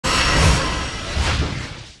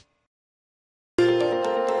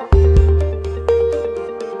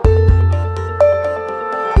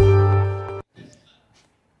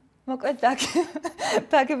მოკლედ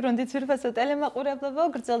დაგიბრუნდით ძვირფასო ტელემაყურებლებო,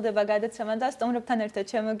 გრძელდება გადაცემა და სტუმრებთან ერთად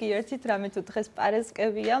შემოგიერთით, რამე თუ დღეს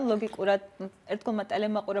პარასკევია, ლოგიკურად ერთგულმა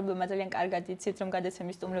ტელემაყურებლებმა ძალიან კარგად იცით, რომ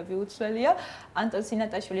გადაცემის სტუმრები უცვლელია. ანტონ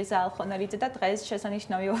სინატაშვილი, ზაალ ხონარიძე და დღეს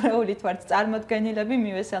შესანიშნავი ორეულით ვართ წარმოდგენილები,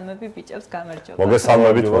 მივესალმები ბიჭებს, გამარჯობა.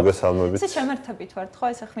 მოგესალმებით. ესე შემართებით ვართ, ხო,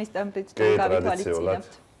 ესე ხმის ტემპრით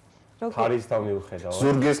გავითვალისწინებთ. ქარის დამივხედავ.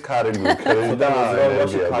 ზურგის ქარი მივხედავ და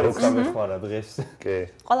ქარის დამეხმარა დღეს. კი.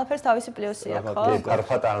 ყველაფერს თავისი პლუსი აქვს, ხო? კი,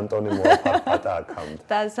 ფარფატა ანტონი მოაფარფატა აქამდე.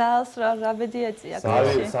 და ზალს რა ბედი ეწია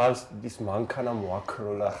ქაში? ზალს ის მანქანა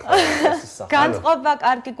მოაქროლა ხა. განწყობა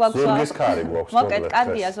კარგი გვაქვს. ზურგის ქარი გვაქვს. მოკლედ,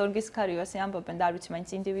 კარგია ზურგის ქარი, ასე ამბობენ და არ ვიცი, მაინც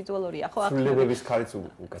ინდივიდუალურია, ხო? ცვლილებების ქარიც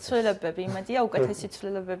უკეთესი. ცვლილებები, იმედია, უკეთესი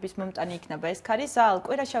ცვლილებების მომტანი იქნება ეს ქარი. ზალ,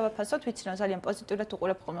 კვირა შევაფასოთ, ვიცი რომ ძალიან პოზიტიურად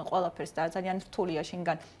უყურებ ხოლმე ყველაფერს და ძალიან რთულია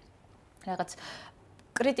შინგან. რაღაც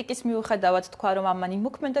კრიტიკის მიუხედავად თქვა რომ ამან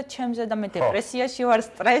იმოქმედა ჩემზე და მე დეპრესიაში ვარ,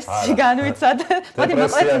 სტრესში განვიცადე. მოდი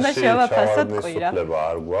მოკლედ უნდა შევაფასოთ კვირა. სულება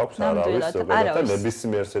არ გვაქვს, არავის ზოგადად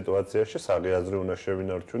ნებისმიერ სიტუაციაში საღიაზრი უნდა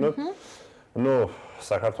შევინარჩუნოთ. ნუ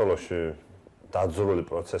საქართველოში დაძრული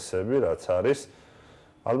პროცესები რაც არის,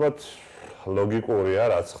 ალბათ ლოგიკურია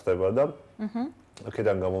რაც ხდება და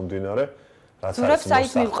აქედან გამომდინარე რაც ზურაბ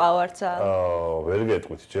საით მივყავართ ზა? ვერ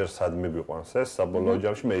გეტყვით, ჯერ სად მიგვიყვანს ეს, საბოლოო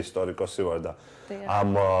ჯამში მე ისტორიკოსი ვარ და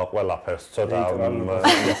ამ ყველაფერს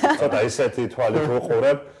ცოტა ისეთი თვალით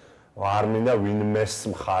ვუყურებ, არ მინდა ვინმეს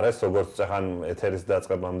მხარეს, როგორც ახან ეთერის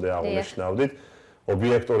დაწყებამდე აღნიშნავდით,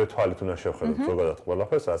 ობიექტური თვალით უნდა შევხედოთ ზოგადად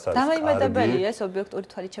ყველაფერს, რაც არის. დამოიმედებელია ეს ობიექტური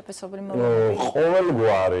თვალით შეფასებული მოვლენები.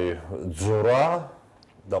 ყოველგვარი ძვრა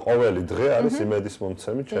და ყოველი დღე არის იმედის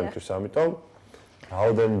მომცემი ჩემთვის, ამიტომ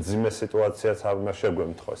რაოდენ ძიმე სიტუაციაც არ უნდა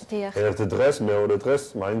შეგვემთხვეს. ერთ დღეს, მეორე დღეს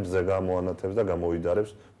მაინც ზე გამოანათებს და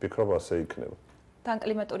გამოიდარებს, ვფიქრობ ასე იქნება. თან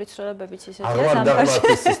კლიმატური ცვლილებებიც ისეთია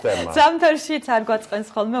აღმართების სისტემა. ზამთარშიც არ გვაწყენს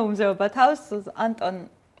ხოლმე უმზეობა თავს. ანტონ,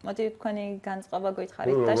 მოდი თქვენი განწყობა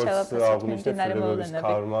გითხარით და შევაფასოთ მიმდინარე მოვლენები.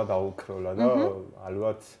 ქარმა დაუქროლა და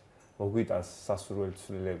ალბათ მოგვიტანს სასურველი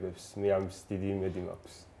ცვლილებებს. მე ამის დიდი იმედი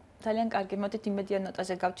მაქვს. ძალიან კარგი, მოდით იმედიან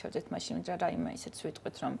ნოტაზე გავჩერდეთ მაშინ რა რაიმე ისეც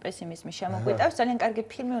ვიტყვით რომ პესიმიზმი შემოგვიტანს. ძალიან კარგი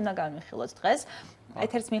ფილმი უნდა განვიხილოთ დღეს.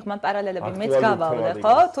 ეთერს მიღმა პარალელები მეც გავავლე,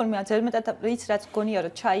 ხო? თურმე ზედმეტად ის რაც გონია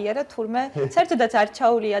რომ ჩაიარა, თურმე საერთოდაც არ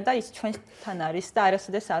ჩაულია და ის ჩვენთან არის და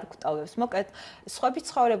არასოდეს არ გვტოვებს. მოკლედ, სხვების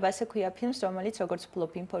ცხოვრება ასე ქვია ფილმს, რომელიც როგორც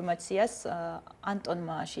ფლოპ ინფორმაციას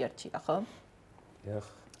ანტონმა შეარჩია, ხო? დიახ.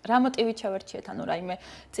 რა მოტივით ჩავარჩიეთ, ანუ რაიმე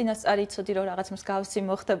წინასწარ იცოდი რომ რაღაც მსგავსი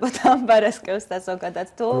მოხდებოდა ამ პარასკევს და ზოგადად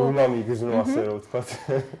თუ უნდა მიგზნო ასე რომ ვთქვათ.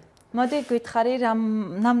 მოდი გითხარი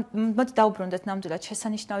მოდი დაუბრუნდეთ ნამდვილად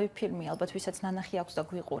შესანიშნავი ფილმი, ალბათ ვისაც ნანახი აქვს და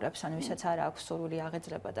გვიყურებს, ანუ ვისაც არ აქვს სურვილი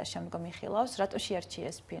აღეძრება და შემდგომ იხილავს, რატო შეარჩია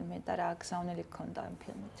ეს ფილმი და რა გზავნილი გქონდა ამ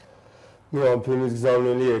ფილმით? ნუ ამ ფილმის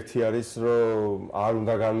გზავნილი ერთი არის, რომ არ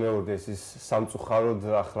უნდა განმეორდეს ის სამწუხაროდ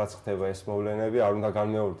ახლაც ხდება ეს მოვლენები, არ უნდა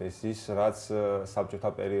განმეორდეს ის, რაც საბჭოთა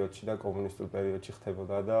პერიოდში და კომუნისტურ პერიოდში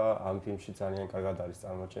ხდებოდა და ამ ფილმში ძალიან კარგად არის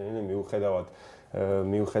წარმოჩენილი,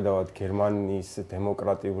 მიუხედავად გერმანიის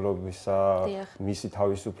დემოკრატიულობისა, მისი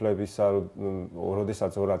თავისუფლებისა,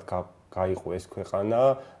 როდესაც ორად გაიყო ეს ქვეყანა,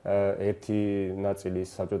 ერთი ნაწილი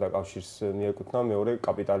საბჭოთა კავშირს მიეკუთვნა, მეორე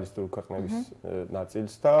კაპიტალისტური ქვეყნების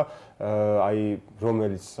ნაწილს და აი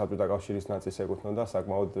რომელიც საბჭოთა კავშირის ნაწილს ეკუთვნოდა,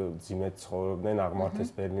 საკმაოდ ძიმედ ცხოვრობდნენ, აღმართეს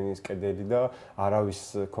ბერლინის კედელი და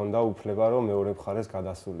არავის ჰქონდა უფლება რომ მეორე მხარეს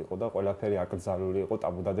გადასულიყო და ყველაფერი აკრძალული იყო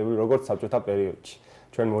ტაბუდადებული როგორც საბჭოთა პერიოდში.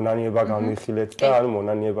 ჩვენ მონანიება განვიხილეთ და ანუ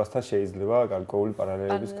მონანიებასთან შეიძლება გარკვეული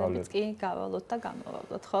პარალელების გავლეთ. კი, გავალოთ და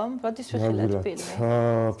გამოვავლოთ, ხო? როდის ვიხილეთ ფილმი?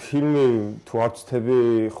 ფილმი თუ არ ვცდები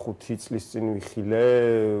 5 წლის წინ ვიხილე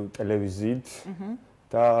ტელევიზიით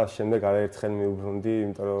და შემდეგ არაერთხელ მივუბრუნდი,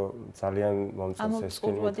 იმიტომ რომ ძალიან მომწონს ეს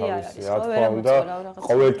ფილმი თავისი. რა თქმა უნდა,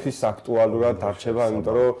 ყოველთვის აქტუალურად დარჩება,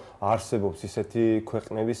 იმიტომ რომ არსებობს ისეთი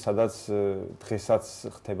ქვეყნები, სადაც დღესაც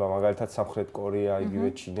ხდება, მაგალითად სამხრეთ კორეა, იგივე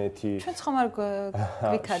ჩინეთი. ჩვენც ხომ არ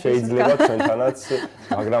გვიქადეთ. შეიძლება ჩვენთანაც,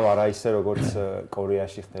 მაგრამ არა ისე როგორც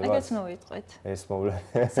კორეაში ხდება. ეგეც მოვიტყვით. ეს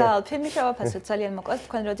მოვლენა. ზალ, ფილმი შევაფასოთ ძალიან მოკლედ,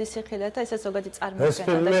 თქვენ როდის იხილეთ და ესე ზოგადი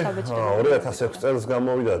წარმოდგენა და შაბეჭდება. 2006 წელს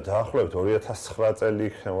გამოვიდა დაახლოებით 2009 წელი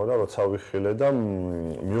იქნებოდა, როცა ვიხილე და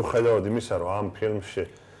მიუხედავად იმისა, რომ ამ ფილმში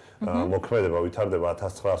მოქმედება ვითარდება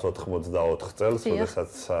 1984 წელს,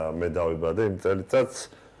 როდესაც მე დავიბადე იმ წელიწადს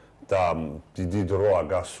და დიდი დროა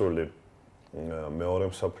გასული მეორე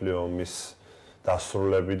მსოფლიო ომის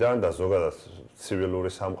დასრულებიდან და ზოგადად ცივილური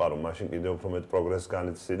სამყარო მაშინ კიდევ უფრო მეტ პროგრესს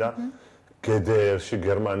განიცდიდა. GDR-ში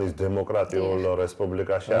გერმანიის დემოკრატიულ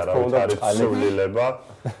რესპუბლიკაში არავით არის სულილება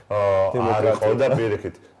არ იყო და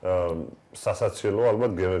პირიქით სასაცილო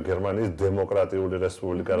ალბათ გერმანიის დემოკრატიული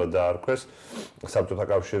რესპუბლიკა რო დაარქვეს საბჭოთა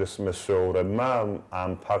კავშირის მესვეურებმა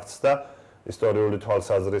ამ ფაქტს და ისტორიული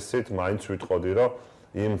თვალსაზრისით მაინც ვიტყოდი რომ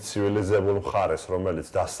იმ ცივილიზებულ მხარეს რომელიც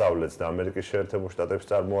დასავლეთს და ამერიკის შეერთებულ შტატებს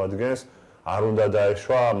წარმოადგენს არ უნდა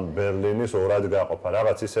დაეშვა ბერლინის ორად გაყოფა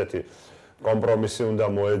რაღაც ისეთი კომპრომისი უნდა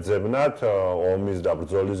მოეძებნათ ომის და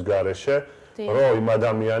ბრძოლის გარეშე რომ იმ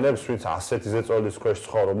ადამიანებს ვინც ასეთი ზეწოლის ქვეშ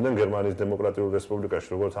ცხოვრობდნენ გერმანიის დემოკრატიულ რესპუბლიკაში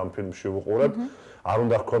როგორც ამ ფილმში ვუყურებთ არ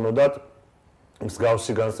უნდა ჰქონოდათ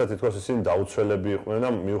მსგავსი განცდა თითქოს ისინი დაუცველები იყვნენ და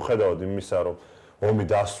მიუხედავად იმისა რომ ომი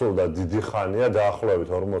დასრულდა დიდი ხანია დაახლოებით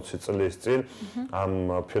 40 წლის წინ ამ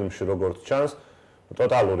ფილმში როგორც ჩანს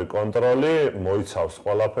ტოტალური კონტროლი მოიცავს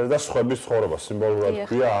ყველაფერს და სხვების ცხოვრება სიმბოლურად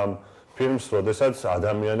ქვია ამ ფილმს, როდესაც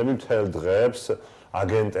ადამიანები მთელ დღეებს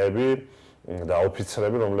აგენტები და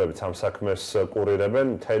ოფიცრები, რომლებიც ამ საქმეს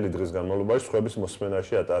კურირებენ, მთელი დღის განმავლობაში სხვების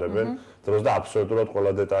მოსმენაში ატარებენ დროს და აბსოლუტურად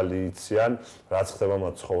ყველა დეტალი იციან, რაც ხდება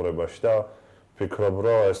მათ ცხოვრებაში და ვფიქრობ,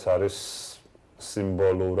 რომ ეს არის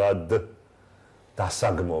სიმბოლურად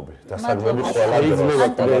დასაგმობი ყველა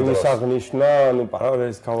დროს. ის აღნიშნა,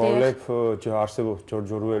 პარალელს გავავლებ, არსებობს ჯორჯ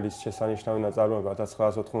ორუელის შესანიშნავი ნაწარმოები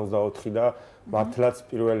 1984 და მართლაც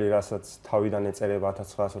პირველი რასაც თავიდან ეწერება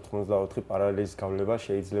 1984 პარალელის გავლება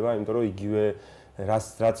შეიძლება, იმიტომ რომ იგივე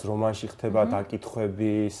რაც რომანში ხდება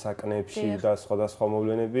დაკითხვები, საკნებში და სხვადასხვა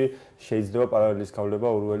მოვლენები შეიძლება პარალელის გავლება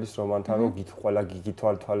ორუელის რომანთან, რომ ყველა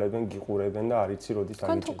გითვალთვალებენ, გიყურებენ და არ იცი როდის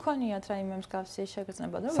ამიჭი. თუ ქონიათ რაიმე მსგავსი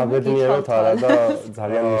შეგრძნება და საბედნიეროდ არა და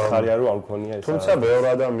ძალიან მიხარია რომ ამ ქონია ეს. თუმცა მეორე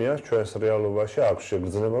ადამიანს ჩვენს რეალობაში აქვს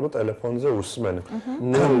შეგრძნება რომ ტელეფონზე უსმენ.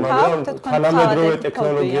 მაგრამ თანამედროვე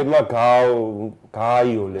ტექნოლოგიებმა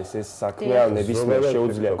გააიოლეს ეს საქმე, ნებისმიერ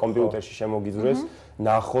შეუძლია კომპიუტერში შემოგიძვრეს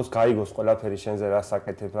ნახოს, გაიგოს ყველაფერი შენზე რა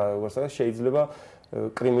საკეთებ რა როგორც და შეიძლება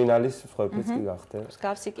კრიმინალის სხვებიც კი გახდეს.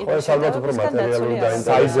 მსგავსი კიდე ეს ალბათ უფრო მატერიალური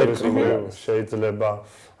დაინტერესება შეიძლება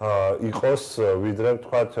იყოს ვიდრე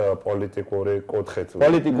ვთქვათ პოლიტიკური კუთხით.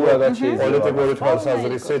 პოლიტიკურადაც შეიძლება. პოლიტიკური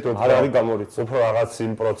თვალსაზრისით არ არის გამორიცხული. უფრო რაღაც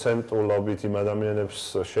იმ პროცენტულობით იმ ადამიანებს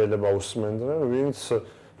შეიძლება უსმენდნენ, ვინც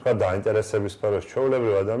თქვა დაინტერესების სფეროს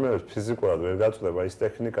ჩვეულებრივ ადამიანებს ფიზიკურად ვერ გაწყვეტება ის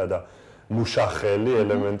ტექნიკა და მუშახელი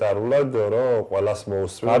ელემენტარულად რომ ყველას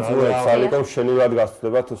მოусვენ. გაწყვეტს ალიკომ შენივად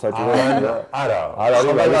გასწდება თუ საჭიროა. არა.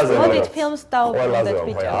 მოდით ფილმს დავუბრუნდეთ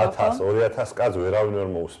ბიჭო. 2000 კაცს ვერავინ ვერ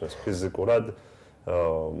მოусვენს ფიზიკურად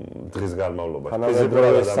დღის განმავლობაში.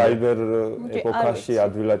 თანამედროვე საიბერ ეპოქაში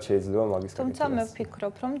ადვილად შეიძლება მაგის გაკეთება. თუმცა მე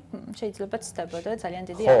ვფიქრობ, რომ შეიძლება ცდებოდა ძალიან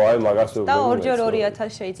დიდი ხო, აი მაგას და ორჯერ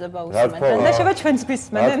 2000 შეიძლება უსმენდნენ და შეიძლება ჩვენც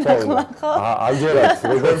გვისმენენ ახლა, ხო? ამჯერად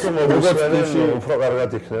როგორც მოგუსმენენ უფრო კარგად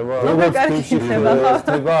იქნება. როგორც კარგი იქნება, ხო?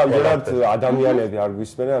 ხდება ამჯერად ადამიანები არ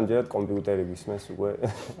გვისმენენ, ამჯერად კომპიუტერი გვისმენს უკვე.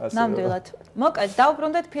 ნამდვილად. მოკლედ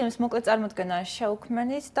დავუბრუნდეთ ფილმს, მოკლედ წარმოდგენა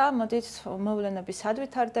შეუქმნით და მოდით მოვლენები სად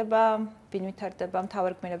ვითარდება, ვინ ვითარდება,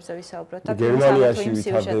 მთავარ გმირებზე ვისაუბროთ და გერმანიაში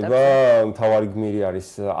ვითარდება, მთავარი გმირი არის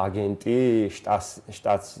აგენტი,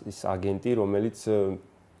 შტატის აგენტი, რომელიც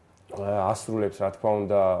ასრულებს, რა თქმა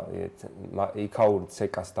უნდა, იქაურ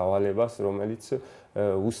ცეკას დავალებას, რომელიც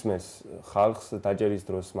უსმენს ხალხს დაჭერის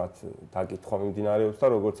დროს მათ დაკითხვა მიმდინარეობს და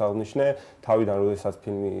როგორც აღნიშნე, თავიდან როდესაც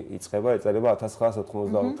ფილმი იწყება, ეწერება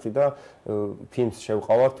 1984 და ფილმს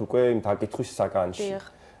შევყავართ უკვე იმ დაკითხვის საკანში.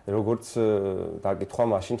 როგორც დაკითხვა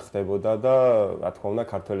მაშინ ხდებოდა და რა თქმა უნდა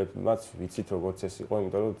ქართველებმაც ვიცით როგორც ეს იყო,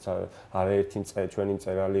 იმიტომ რომ არაერთი ჩვენი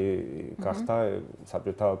მწერალი გახდა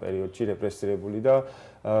საბჭოთა პერიოდში რეპრესირებული და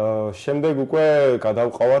შემდეგ უკვე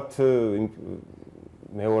გადავყავათ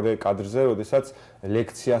მეორე კადრზე, როდესაც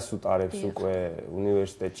ლექციას უტარებს უკვე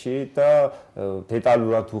უნივერსიტეტში და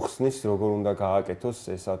დეტალურად უხსნის როგორ უნდა გააკეთოს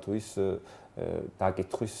ესა თუ ის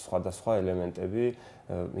დაკითხვის სხვადასხვა ელემენტები,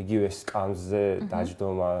 იგივე სკამზე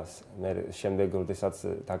დაჯდომა, შემდეგ როდესაც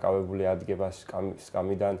დაკავებული ადგება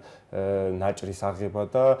სკამიდან ნაჭრის აღება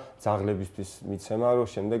და ძაღლებისთვის მიცემა, რომ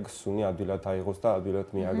შემდეგ სუნი ადვილად აიღოს და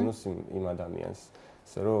ადვილად მიაგნოს იმ ადამიანს.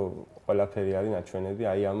 ასე რომ ყველაფერი არის ნაჩვენები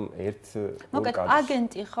აი ამ ერთ მოკლედ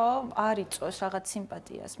აგენტი ხო არ იწვევს რაღაც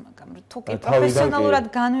სიმპათიას, მაგრამ თუ კი პროფესიონალურად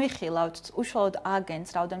განვიხილავთ უშუალოდ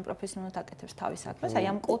აგენტს რაოდენ პროფესიონალურად აკეთებს თავის საქმეს, აი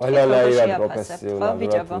ამ კუთხით როგორ შეაფასებთ ხო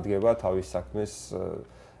ბიჭებო? უდგება თავის საქმეს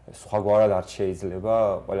სხვაგვარად არ შეიძლება,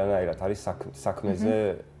 ყველანაირად არის საქმეზე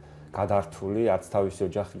გადართული, არც თავისი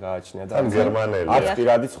ოჯახი გააჩნია და არც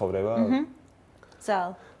პირადი ცხოვრება. ზალ.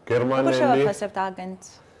 გერმანელი როგორ შეაფასებთ აგენტს?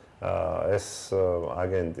 ეს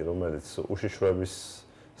აგენტი, რომელიც უშიშროების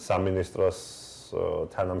სამინისტროს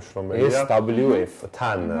თანამშრომელია, SWF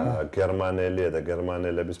თან გერმანელია და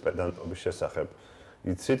გერმანელების პედანტობის შესახებ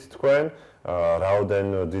იცით თქვენ,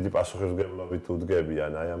 რაოდენ დიდი პასუხისმგებლობით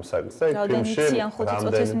უდგებიან აი ამ საკითხს და ფილმში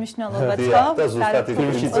რამდენი მნიშვნელობაც ხო? და ზუსტად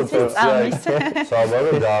ფილმში წუთი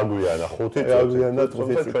საუბარი დააგვიანა 5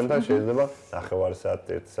 წუთი და ჩვენთან შეიძლება 9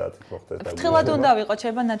 საათი 1 საათით მოხდეს და ფრთხილად უნდა ვიყო,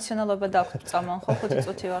 შეიძლება ნაციონალობა დაგვწ წამონ ხო 5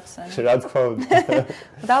 წუთი ვახსენე. რა თქმა უნდა.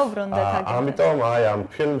 დაუბრუნდეთ აგერ. ამიტომ აი ამ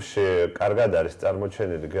ფილმში კარგად არის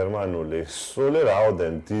წარმოჩენილი გერმანული სრული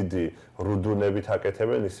რაოდენ დიდი რუდუნებით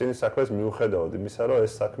აკეთებენ ისინი საქმეს მიუხედავად იმისა, რომ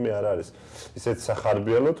ეს საქმე არ არის ისეთ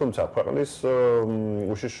სახარბიელო, თუმცა ქვეყნის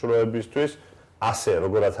უშიშროებისთვის ასე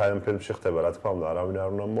როგორაც აი ამ ფილმში ხდება, რა თქმა უნდა, არავინ არ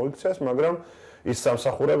უნდა მოიქცეს, მაგრამ ის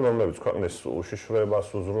სამსახურები, რომლებიც ქვეყნის უშიშროებას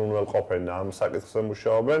უზრუნველყოფენ, ამ საკითხზე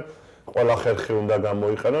მუშაობენ, ყველა ხერხი უნდა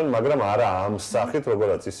გამოიყენონ, მაგრამ არა ამ სახით,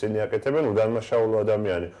 როგორაც ისინი აკეთებენ, უდანმაშაულო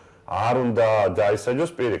ადამიანი არ უნდა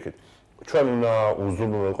დაისაჯოს პირიქით. ჩვენ უნდა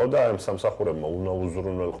უზრუნველყოთ და ამ სამსახურებმა უნდა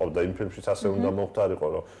უზრუნველყოთ და იმ ფილმშიც ასე უნდა მოხდარიყო,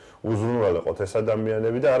 რომ უზრუნველყოთ ეს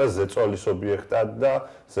ადამიანები და არა ზეწოლის ობიექტად და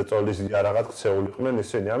ზეწოლის იარაღად ქცეულიყვნენ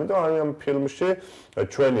ისინი. ამიტომ ამ ფილმში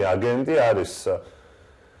ჩვენი აგენტი არის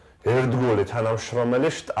ერთგული თანამშრომელი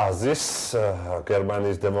შტაზის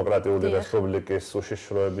გერმანიის დემოკრატიული რესპუბლიკის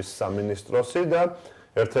უშიშროების სამინისტროსი და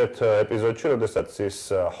ერთ-ერთ ეპიზოდში, როდესაც ის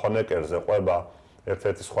ჰენკელზე ყვება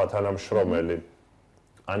ერთ-ერთი სხვა თანამშრომელი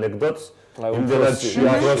ანეკდოტს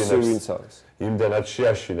იმდენად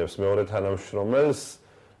შეაშინებს მეორე თანამშრომელს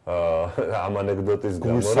ამ ანეკდოტის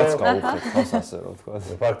გამო გულსაც გაუხეთავს ასე რომ თქვა.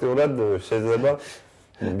 ფაქტიურად შეიძლება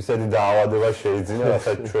ისეთი დაავადება შეიძინა,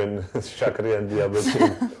 რასაც ჩვენ შაქრიან დიაბეტი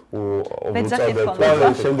უწოდებთ.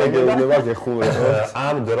 შემდეგ ეუბნება გეხურა.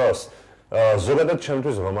 ამ დროს ზოგადად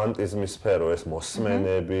ჩემთვის რომანტიზმის სფერო ეს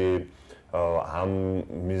მოსმენები ამ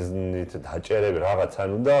მიზნით დაჭერები რაღაც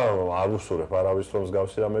ანუ და არ უსურებ არავის რომ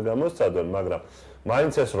მსგავსი რამე გამოსცადონ, მაგრამ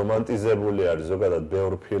მაინც ეს რომანტიზებული არის ზოგადად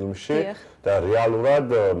ბევრ ფილმში და რეალურად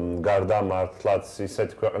გარდა მართლაც ისეთ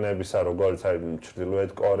ქვეყნებისა, როგორც აი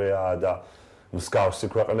ჩრდილოეთ კორეა და მსგავსი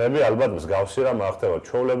ქვეყნები, ალბათ მსგავსი რამ ახდება.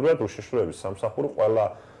 ჩვეულებრივად უშიშროების სამსახური ყველა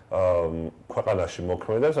ქვეყანაში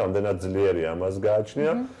მოქმედებს, ამდენად ძლიერი ამას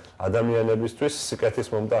გააჩნია. ადამიანებისთვის სიკეთის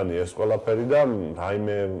მომტანი ეს ყველაფერი და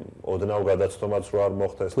რაიმე ოდნავ გადაცდომაც რო არ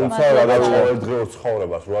მოხდეს და ყოველდღიურ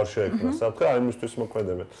ცხოვრებას რო არ შეექმნას საფრთხე, ამისთვის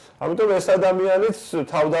მოქმედებენ. ამიტომ ეს ადამიანიც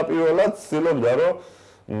თავდაპირველად ცდილობდა რომ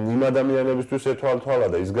იმ ადამიანებისთვის ეთვალთვალა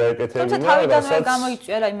და ის გაეკეთებინა, რასაც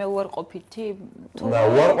გამოიწვია რაიმე უარყოფითი თუ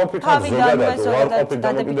უარყოფით ზოგადად უარყოფით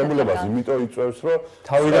დამოკიდებულებას, იმიტომ იწევს რომ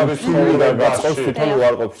თავიდან ფილმიდან გაწყობს თვითონ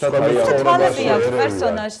უარყოფითად თვალები აქვს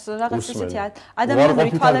პერსონაჟს, რაღაც ისეთი ადამიანური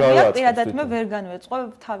თვალები აქვს, პირადად მე ვერ განვეწყო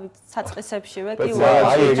თავით საწყისებშივე კი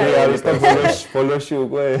უარყოფით. აი ეგრე არის და ბოლოში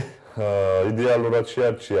უკვე იდეალურად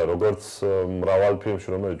შეარჩია, როგორც მრავალ ფილმში,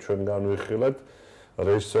 რომელიც ჩვენ განვიხილეთ.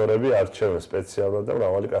 რეჟისორები არჩევენ სპეციალურად და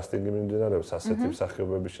მრავალი კასტინგი მიმდინარეობს ასეთი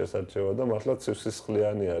მსახიობების შესარჩევად და მართლა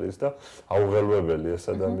ცივსისხლიანი არის და აუღელვებელი ეს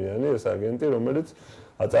ადამიანი, ეს აგენტი, რომელიც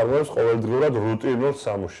აწარმოებს ყოველდღიურად რუტინულ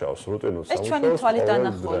სამუშაოს, ეს ჩვენი თვალით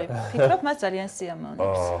დანახული. ფიქრობ, მას ძალიან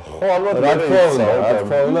სიამოვნებს. ხო, ალბათ რა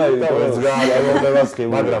თქმა უნდა,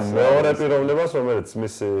 მაგრამ მეორე პიროვნებას, რომელიც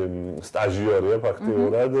მისი სტაჟიორია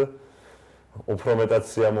ფაქტიურად უფრო მეტად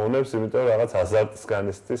სიამოვნებს, იმიტომ რომ რაღაც აზარტს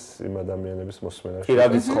განიცდის იმ ადამიანების მოსმენაში.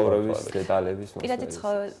 პირადი ცხოვრების დეტალების მოსმენა. პირადი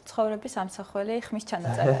ცხოვრების ამსახველი ხმის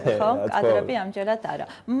ჩანაწერი, ხო? კადრები ამჯერად არა.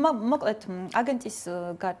 მოკლედ, აგენტის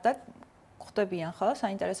გარდა ხვდებიან ხო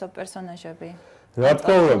საინტერესო პერსონაჟები? რა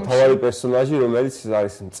თქმა უნდა, მთავარი პერსონაჟი, რომელიც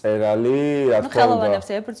არის მწერალი, რა თქმა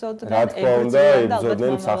უნდა,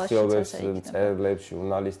 ებრძოდნენ მსახიობებს, მწერლებს,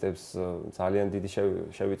 ჟურნალისტებს, ძალიან დიდი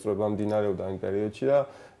შევიწროება მიმდინარეობდა იმ პერიოდში და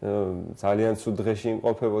ძალიან ცუდ დღეში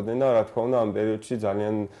იმყოფებოდნენ და რა თქმა უნდა ამ პერიოდში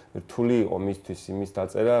ძალიან რთული იყო მისთვის იმის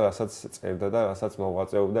დაწერა, რასაც წერდა და რასაც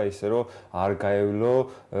მოღვაწეობდა ისე რომ არ გაევლო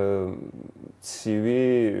ცივი,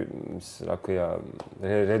 რა ქვია,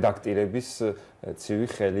 რედაქტირების ცივი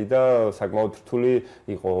ხელი და საკმაოდ რთული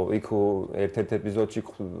იყო. იქ ერთ-ერთ ეპიზოდში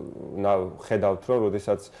ხედავთ რომ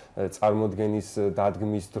როდესაც წარმოდგენის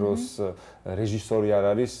დადგმის დროს რეჟისორი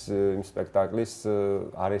არ არის იმ სპექტაკლის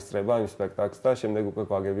არესტრება იმ სპექტაკლს და შემდეგ უკვე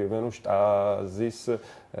გვაგებიებენ რომ შტაზის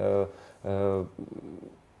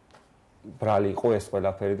ბრალი იყო ეს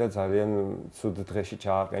ყველაფერი და ძალიან ცუდ დღეში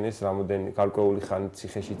ჩააყენეს, რამოდენი გარკვეული ხანი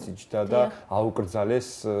ციხეში იჯდა და აუკრძალეს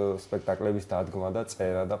სპექტაკლების დადგმა და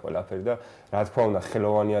წერა და ყველაფერი და რა თქმა უნდა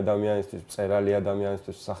ხელოვანი ადამიანისთვის, მწერალი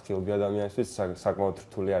ადამიანისთვის, მსახიობი ადამიანისთვის საკმაოდ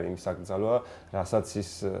რთული არის იმის აკრძალვა, რასაც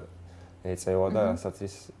ის ეწევა და რასაც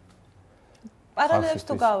ის პარალელებს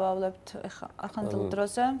თუ გავავლებთ ახალ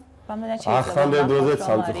დროზე ახალ დროზე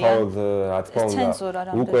სამწუხაროდ რა თქმა უნდა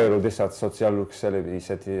უკვე როდესაც სოციალური ქსელები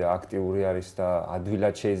ისეთი აქტიური არის და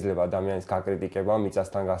ადვილად შეიძლება ადამიანის გაკრიტიკება,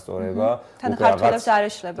 მიწასთან გასწორება, უკვე რაღაც არ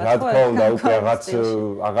ეშლება რა თქმა უნდა უკვე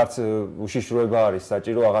რაღაც უშიშროება არის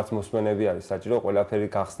საჭირო, რაღაც მოსმენები არის საჭირო, ყველაფერი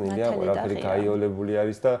გახსნილია, ყველაფერი გაიოლებული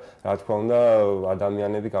არის და რა თქმა უნდა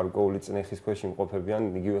ადამიანები გარკვეული წნეხის ქვეშ იმყოფებიან,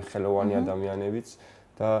 იგივე ხელოვანი ადამიანებიც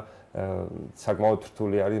და საკმაოდ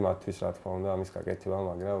რთული არის მათთვის რა თქმა უნდა ამის გაკეთება,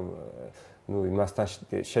 მაგრამ ნუ იმასთან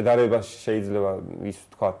შედარება შეიძლება ის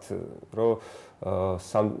ვთქვათ, რომ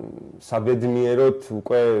საბედნიეროდ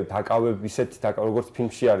უკვე ისეთი როგორც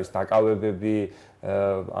ფილმში არის დაკავებები,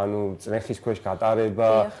 ანუ წნეხის ქვეშ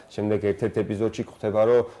გატარება, შემდეგ ერთ-ერთ ეპიზოდში გვხვდება,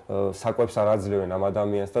 რომ საკვებს არ აძლევენ ამ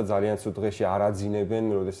ადამიანს და ძალიან ცუდ დღეში არ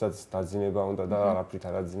აძინებენ, როდესაც დაძინება უნდა და არაფრით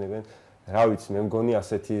არ აძინებენ. რა ვიცი, მე მგონი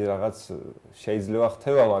ასეთი რაღაც შეიძლება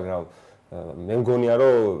ხდება, მაგრამ მე მგონია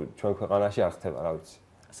რომ ჩვენ ქვეყანაში არ ხდება, რა ვიცი.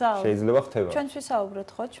 შეიძლება ხდება. ჩვენც ვისაუბროთ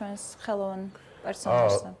ხო ჩვენს ხელოვან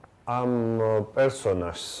პერსონაჟზე. ამ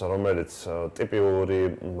პერსონაჟს, რომელიც ტიპიური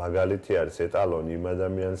მაგალითი არის ეტალონი იმ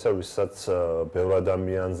ადამიანისა, ვისაც ბევრ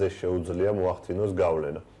ადამიანზე შეუძლია მოახდინოს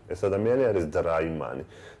გავლენა. ეს ადამიანი არის დრაიმანი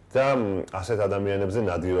და ასეთ ადამიანებზე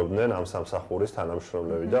ნადირობდნენ ამ სამსახურის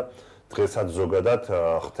თანამშრომლები და დღესაც ზოგადად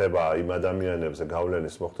ხდება იმ ადამიანებზე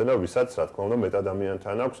გავლენის მოხდენა, ვისაც რა თქმა უნდა მეტ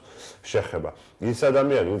ადამიანთან აქვს შეხება. ის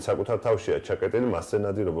ადამიანი, ვინც საკუთარ თავშია ჩაკეტილი, მასზე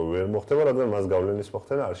ნადირობა ვერ მოხდება, რადგან მას გავლენის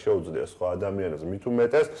მოხდენა არ შეუძლია სხვა ადამიანებზე. მით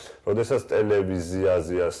უმეტეს, როდესაც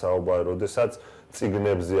ტელევიზიაზეა საუბარი, როდესაც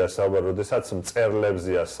წიგნებზეა საუბარი, როდესაც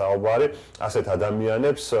მწერლებზეა საუბარი, ასეთ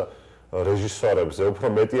ადამიანებს რეჟისორებზე უფრო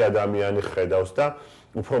მეტი ადამიანი ხედავს და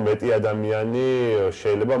უფრო მეტი ადამიანი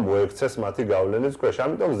შეიძლება მოექცეს მათი გავლენის ქვეშ.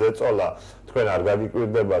 ამიტომ ზეწოლა თქვენ არ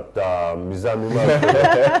გაგიკვირდებათ და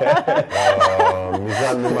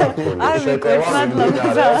მიზანმიმართული შეტევა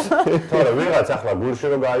მიმდინარეობს. თორე ვიღაც ახლა გულში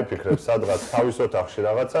რომ გაიფიქრებს სადღაც თავის ოთახში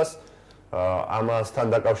რაღაცას ამასთან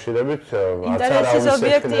დაკავშირებით არც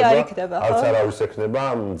არავის ექნება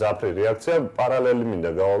მძაფრი რეაქცია. პარალელი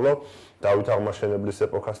მინდა გავავლო დავით აღმაშენებლის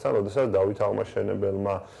ეპოქასთან, როდესაც დავით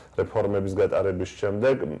აღმაშენებელმა რეფორმების გატარების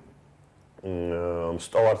შემდეგ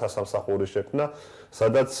სტოვართა სამსახური შექმნა,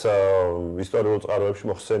 სადაც ისტორიულ წყაროებში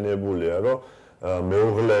მოხსენიებულია, რომ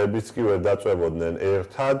მეუღლეებიც კი ვერ დაწვებოდნენ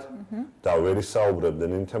ერთად და ვერ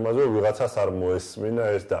ისაუბრებდნენ იმ თემაზე, რომ ვიღაცას არ მოესმინა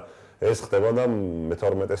ეს და ეს ხდებოდა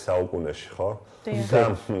მე-12 საუკუნეში, ხო?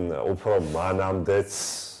 და უფრო მანამდეც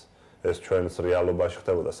ეს ჩვენს რეალობაში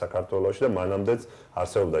ხდებოდა საქართველოში და მანამდეც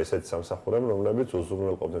არსებობდა ისეთი სამსახურები, რომლებიც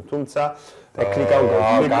უზრუნველყოფდნენ. თუმცა ტექნიკა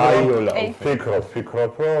გააიოლა.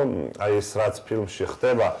 ფიქრობ, რომ აი ეს რაც ფილმში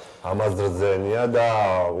ხდება, ამას ძრძენია და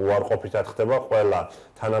უარყოფითად ხდება ყველა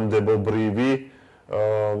თანამდებობრივი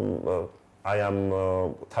აი ამ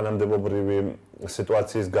თანამდებობრივი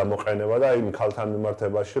სიტუაციის გამოყენება და იმ ქალთან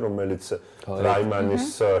მიმართებაში, რომელიც რაიმანის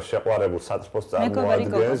შეყვარებულ სატრფოს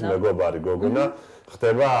წარმოადგენს, მეგობარი გოგონა,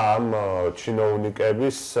 ხდება ამ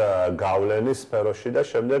ჩინოვნიკების გავლენის სფეროში და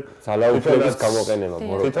შემდეგ ძალაუფლების გამოყენება.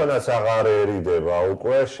 თვითონაც აღარერიდება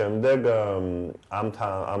უკვე შემდეგ ამ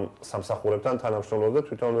სამსახურებთან თანამშრომლობს და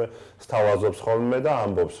თვითონვე სთავაზობს ხოლმე და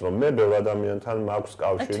ამბობს, რომ მე ბევრ ადამიანთან მაქვს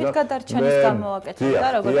კავშირი და თვითგადარჩენის გამოვაკეთებდა,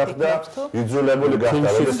 როგორც ფიქრობთ თუ? იძულებული გახდა,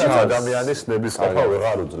 როდესაც ადამიანის ნებისყოფა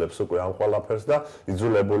ვეღარ უძლებს უკვე ამ ყველაფერს და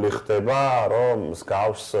იძულებული ხდება, რომ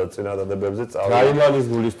მსგავს წინადადებებზე წავიდა. რაიმანის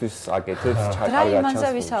გულისთვის აკეთებს ჩაკარგა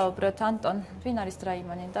იმანზე ვისაუბროთ, ანტონ, ვინ არის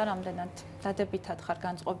დრაიმანი და რამდენად დადებითად ხარ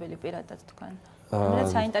განწყობილი პირადად თქვენ?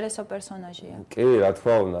 რომელიც საინტერესო პერსონაჟია. კი, რა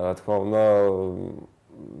თქმა უნდა,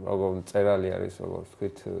 როგორ მწერალი არის, როგორ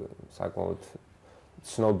ვთქვით, საკმაოდ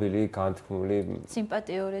ცნობილი, განთქმული,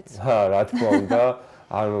 სიმპათიურიც. რა თქმა უნდა,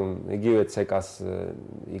 ანუ იგივე ცეკას,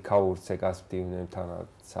 იქაურ ცეკას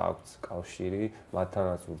მდივნებთანაც აქვს კავშირი,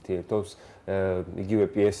 მათთანაც ურთიერთობს. იგივე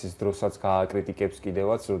პიესის დროსაც გააკრიტიკებს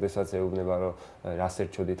კიდევაც, როდესაც ეუბნება, რომ რას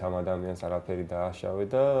ერჩოდით ამ ადამიანს, არაფერი დააშავე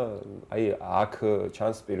და აი აქ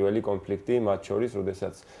ჩანს პირველი კონფლიქტი მათ შორის,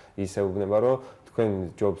 როდესაც ის ეუბნება, რომ თქვენ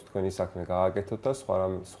ჯობს თქვენი საქმე გააკეთოთ და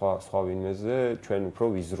სხვა ვინმეზე ჩვენ უფრო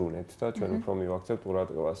ვიზრუნებთ და ჩვენ უფრო მივაქცევთ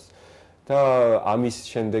ყურადღებას. და ამის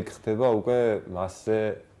შემდეგ ხდება უკვე მასზე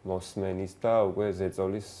მოსმენის და უკვე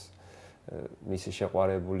ზეწოლის მისი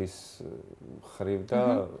შეყვარებულის ხრივ და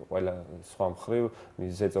ყველა სხვა მხრივ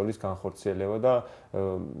მის ზეწოლის განხორციელება და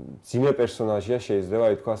ძიმე პერსონაჟია შეიძლება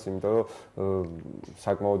ითქვას, იმიტომ რომ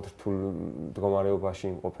საკმაოდ რთულ მდგომარეობაში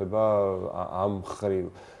იმყოფება ამ მხრივ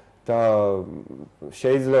და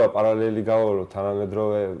შეიძლება პარალელი გავავლო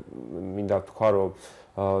თანამედროვე მინდა ვთქვა, რომ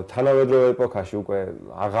თანამედროვე ეპოქაში უკვე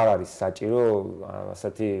აღარ არის საჭირო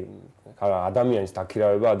ასეთი ადამიანის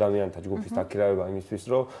დაქირავება, ადამიანთა ჯგუფის დაქირავება იმისთვის,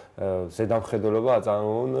 რომ ზედამხედველობა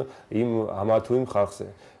აწარმოონ იმ ამა თუ იმ ხალხზე.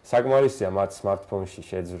 საკმარისია მათ smartphone-ში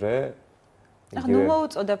შეძვრე. ნუ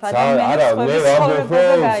მოუწოდებ ადამიანებს სხვების ცხოვრებაზე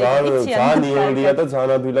გაიგეთ. ძალიან იოლია და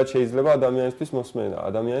ძალიან ადვილად შეიძლება ადამიანისთვის მოსმენა,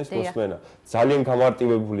 ადამიანის მოსმენა. ძალიან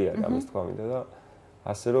გამარტივებული არის ამის თქვა მინდა და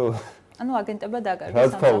ასე რომ ანუ აგენტებმა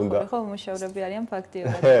დაკარგეს სამსახური, ხო, უმუშევრები არიან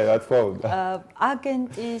ფაქტიურად. რა თქმა უნდა.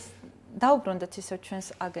 აგენტის დაუბრუნდეთ ისევ ჩვენს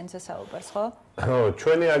აგენტზე საუბარს, ხო?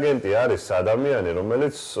 ჩვენი აგენტი არის ადამიანი,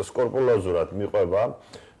 რომელიც სკრუპულოზურად მიყვება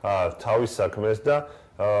თავის საქმეს და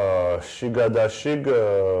შიგადაშიგ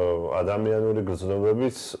ადამიანური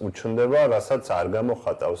გრძნობების უჩნდება, რასაც არ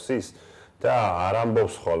გამოხატავს ის და არ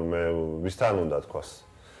ამბობს ხოლმე ვისთან უნდა თქვას.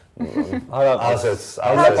 არა, ასეც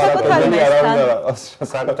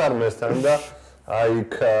საკუთარ მესთან და აი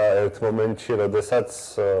იქ ერთ მომენტში, როდესაც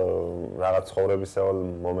რაღაც ცხოვრებისეულ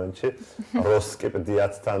მომენტში როსკიპ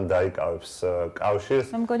დიაცთან დაიკავებს კავშირს.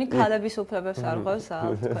 მე მგონი ქალების უფლებებს არ ღვევს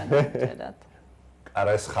თქვენ ჯერათ.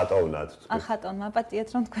 არა ეს ხატოვნად. ხატონმა პატიეთ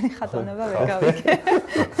რომ თქვენი ხატონება ვერ გავიგე.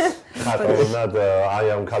 ხატოვნად აი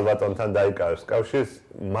ამ ქალბატონთან დაიკავებს კავშირს,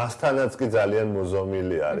 მასთანაც კი ძალიან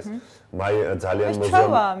მოზომილი არის. ძალიან მოზომილი.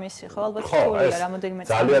 ეს ამისი ხო ალბათ თულია რამოდენიმე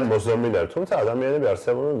წელი. ძალიან მოზომილი არის, თუმცა ადამიანები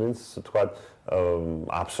არსებობენ, ვინც თქვა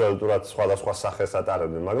აბსოლუტურად სხვადასხვა სახეს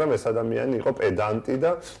ატარებდნენ, მაგრამ ეს ადამიანი იყო პედანტი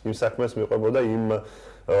და იმ საქმეს მიყვებოდა იმ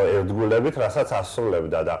ერთგულებით, რასაც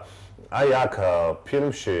ასრულებდა და აი აქ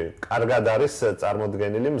ფილმში კარგად არის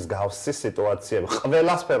წარმოდგენილი მსგავსი სიტუაციები.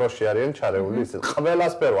 ყველა სფეროში არიან ჩარეული ისე. ყველა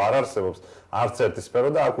სფერო არ არსებობს არც ერთი სფერო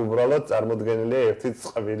და აქ უბრალოდ წარმოდგენილია ერთი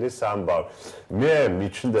წყვილის ამბავი. მე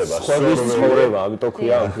მიჩნდება სხვების ცხოვრება, ამიტომ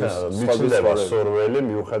ქვია მიჩნდება სურველი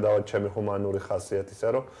მიუხედავად ჩემი ჰუმანური ხასიათისა,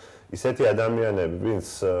 რომ ისეთი ადამიანები, ვინც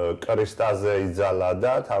კრისტაზე იძალა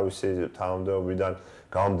და თავისი თანამდებობიდან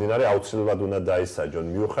გამომდინარე აუცილებლად უნდა დაისაჯონ.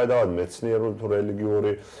 მიუხედავად მეცნიერული თუ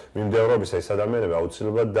რელიგიური მიმდევრობისა, ეს ადამიანები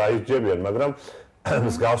აუცილებლად დაისჯებიან, მაგრამ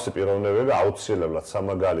მსგავსი პიროვნებები აუცილებლად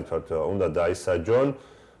სამაგალითოდ უნდა დაისაჯონ.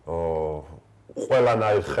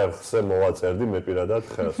 ყველანაირ ხერხზე მოვაწერდი მე პირადად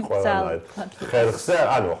ხერხს, ყველანაირ ხერხზე,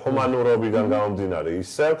 ანუ ჰუმანურობიდან გამომდინარე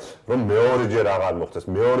ისე, რომ მეორეჯერ აღარ მოხდეს,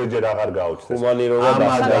 მეორეჯერ აღარ გაუჩნდეს. ჰუმანურობა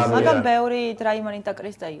მაგრამ ბევრი დრაიმანი და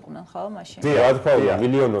კრისტა იყვნენ, ხო, მაშინ? რა თქმა უნდა,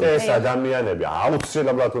 მილიონობით. ეს ადამიანები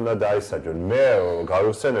აუცილებლად უნდა დაისაჯონ. მე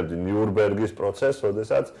გავიხსენებდი ნიურნბერგის პროცესს,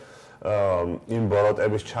 როდესაც იმ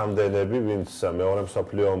ბოროტების ჩამდენები, ვინც მეორე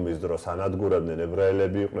მსოფლიო ომის დროს ანადგურებდნენ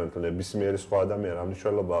ებრაელები იყვნენ, თუ ნებისმიერი სხვა ადამიანი, რა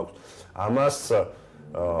მნიშვნელობა აქვს. ამას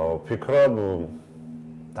ფიქრობ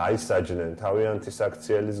დაისაჯნენ თავიანთი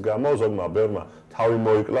საქციელის გამო, ზოგმა ბევრმა თავი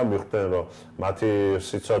მოიკლა, მიხვდნენ, რომ მათი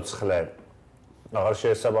სიცოცხლე აღარ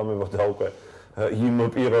შეესაბამებოდა უკვე იმ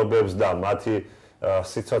პირობებს და მათი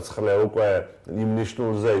სიცოცხლე უკვე იმ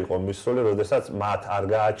ნიშნულზე იყო მისული, როდესაც მათ არ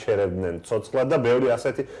გააჩერებდნენ ცოცხლად და ბევრი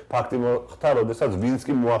ასეთი ფაქტი მოხდა, როდესაც ვინც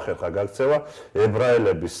კი მოახერხა გაქცევა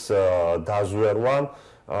ებრაელების დაზვერვა,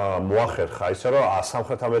 მოახერხა ისე რომ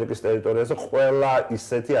სამხრეთ ამერიკის ტერიტორიაზე ყველა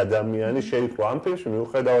ისეთი ადამიანი შეიყვა ამ ფილმში,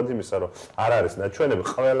 მიუხედავად იმისა, რომ არ არის ნაჩვენები,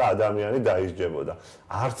 ყველა ადამიანი დაისჯებოდა.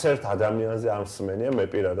 არც ერთ ადამიანზე არ მსმენია მე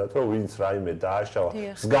პირადად, რომ ვინც რაიმე დააშავა,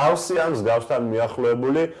 მსგავსი ამ მსგავსთან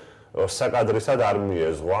მიახლოებული საკადრისად არ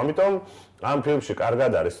მიეზღო. ამიტომ ამ ფილმში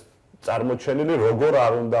კარგად არის წარმოჩენილი, როგორ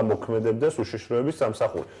არ უნდა მოქმედებდეს უშიშროების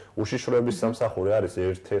სამსახური. უშიშროების სამსახური არის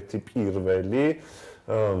ერთ-ერთი პირველი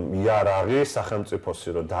იარაღი სახელმწიფოსი,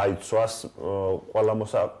 რომ დაიცვას ყველა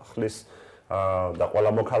მოსახლის და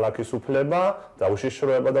ყველა მოქალაქის უფლება და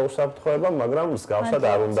უშიშროება და უსაფრთხოება, მაგრამ მსგავსად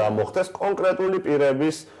არ უნდა მოხდეს კონკრეტული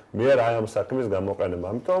პირების მიერ აი ამ საქმის გამოყენება.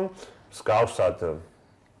 ამიტომ მსგავსად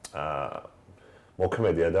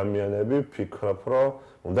მოქმედი ადამიანები ფიქრობ, რომ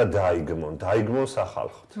უნდა დაიგმონ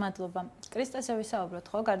სახალხოდ. მადლობა. კრისტაზე ვისაუბროთ,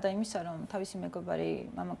 ხო, გარდა იმისა, რომ თავისი მეგობარი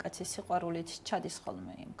მამაკაცის სიყვარულით ჩადის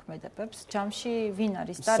ხოლმე იმ ქმედებებს, ჯამში ვინ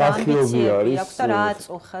არის და რა ამბიციები აქვს და რა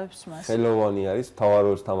აწუხებს მას? ხელოვანი არის, მთავარ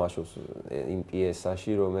როლს თამაშობს იმ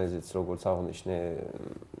პიესაში, რომელზეც როგორც აღნიშნე,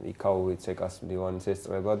 იქაური ცეკას მდივანის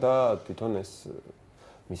ესწრება და თვითონ ეს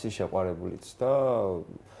მისი შეყვარებულიც და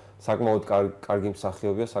საკმაოდ კარგი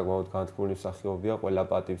მსახიობია, საკმაოდ განთქმული მსახიობია, ყველა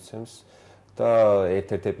პატივცემს და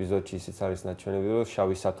ერთ-ერთ ეპიზოდში ისიც არის ნაჩვენები, რომ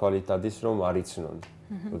შავი სათვალით დადის, რომ არ იცნონ,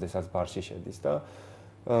 როდესაც ბარში შედის და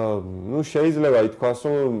შეიძლება ითქვას,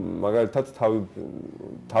 რომ მაგალითად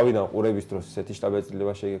თავიდან ყურების დროს ესეთი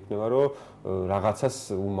შტაბეწილება შეიქმნება, რომ რაღაცას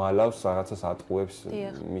უმალავს, რაღაცას ატყუებს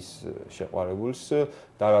მის შეყვარებულს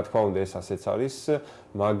და რა თქმა უნდა ეს ასეც არის,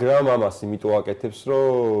 მაგრამ ამას იმიტომ აკეთებს, რომ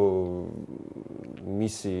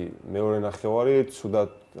მისი მეორე ნახევარი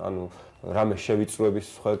ცუდად ანუ რამე შევიწროების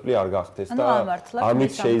სხვები არ გახდეს და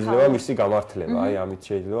ამით შეიძლება მისი გამართლება, ამით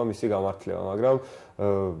შეიძლება მისი გამართლება, მაგრამ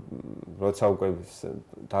როცა უკვე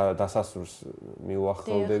დასასრულს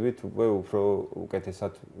მიუახლოვდებით, უკვე უფრო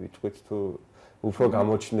უკეთესად ვიტყვით თუ უფრო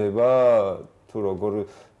გამოჩნდება თუ როგორ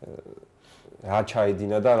რა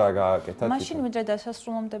ჩაიდინა და რა გააკეთა. მაშინ ვიდრე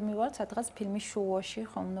დასასრულამდე მივართ, სადღაც ფილმის შუაში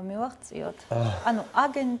ხომ უნდა მივაღწიოთ. ანუ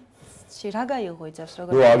აგენტში რა გაიღვიძებს,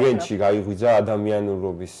 როგორ? ნუ აგენტში გაიღვიძა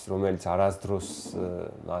ადამიანურობის, რომელიც არასდროს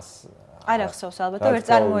მას არ ახსოვს ალბათ და ვერ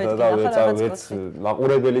წარმოედგენა ხო რაღაც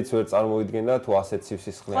მაყურებელიც ვერ წარმოიდგენდა თუ ასეთ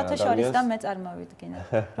სისხლიან ადამიანს. ფოთაშორის და მე წარმოვიდგინე.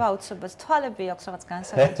 რა აუცილებლად თვალები აქვს რაღაც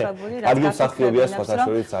განსაკუთრებული, რაც კარგი მსახიობია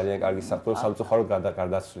ფოთაშორის ძალიან კარგი მსახიობი, სამწუხაროდ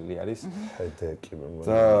გარდაცვლილი არის. ჰედეკი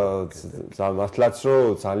და მართლაც რომ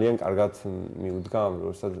ძალიან კარგად მიუდგა ამ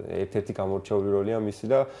როლს, ერთ-ერთი გამორჩეული როლია მისი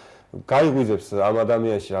და გაიღვიძებს ამ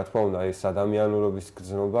ადამიანში რა თქმა უნდა ეს ადამიანურობის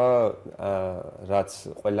გრძნობა რაც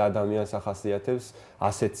ყველა ადამიანს ახასიათებს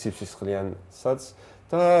ასეთ სისხლიანსაც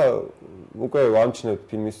და უკვე ვამჩნევთ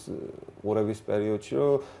ფილმის ყურების პერიოდში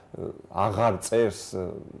რომ აღარ წერს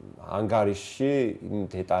ანგარიშში იმ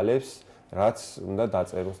დეტალებს რაც უნდა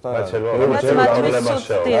დაწეროს და რა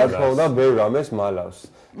თქმა უნდა ბევრ რამეს მალავს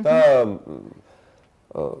და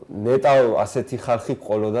ნეტა ასეთი ხალხი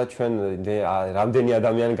ყოლოდა ჩვენ რამდენი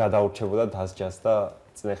ადამიანი გადაურჩებოდა დასჯას და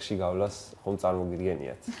წნეხში გავლას ხომ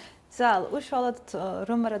წარმოგიდგენიათ. ზალ, უშუალოდ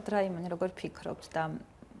რომ რა დრაიმანი როგორ ფიქრობთ და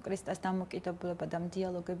კრისტას დამოკიდებულება და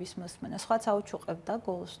დიალოგების მოსმენა სხვაც აუჩუყებდა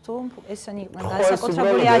გოლს თუ ესენი იყვნენ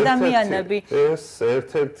განსაკუთრებული ადამიანები. ეს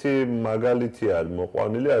ერთ-ერთი მაგალითი არის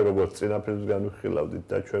მოყვანილი, აი როგორც წინაფილმს განვიხილავდით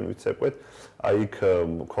და ჩვენ ვიცეკვეთ, აი იქ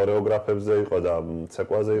ქორეოგრაფებზე იყო და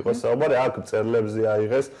ცეკვაზე იყო საუბარი, აქ წერლებზე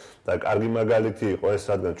აიღეს და კარგი მაგალითი იყო ეს,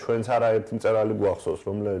 რადგან ჩვენც არაერთი მწერალი გვახსოვს,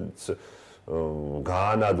 რომელიც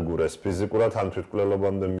გაანადგურეს ფიზიკურად ამ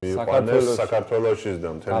თვითმკვლელობამდე მიიყვანეს საქართველოში და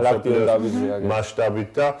მთელი მასშტაბით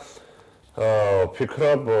და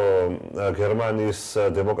ფიქრობ გერმანიის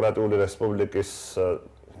დემოკრატიული რესპუბლიკის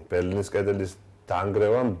ბერლინის კედლის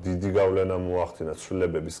დაანგრევამ დიდი გავლენა მოახდინა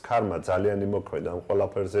ცვლილებების ქარმა ძალიან იმოქმედა ამ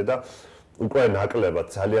ყველაფერზე და უკვე ნაკლებად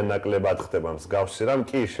ძალიან ნაკლებად ხდება მსგავსი რამ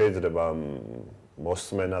კი შეიძლება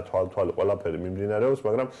მოსმენა თვალთვალი ყველაფერი მიმდინარეობს,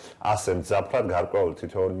 მაგრამ ასე მძაფრად გარკვეული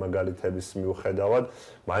თითოეული მაგალითების მიუხედავად,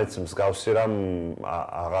 მაინც მსგავსი რამ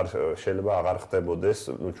შეიძლება აღარ ხდებოდეს,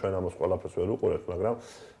 ნუ ჩვენ ამას ყველაფერს ვერ უყურებთ, მაგრამ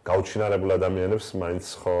გაუჩინარებულ ადამიანებს მაინც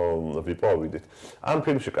ხო ვიპოვიდით. ამ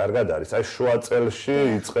ფილმში კარგად არის, აი შუა წელში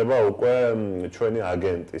იწყება უკვე ჩვენი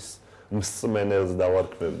აგენტის მსმენელს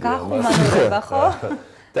დავარქმევდი ამას. ხო?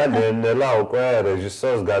 და ნელა უკვე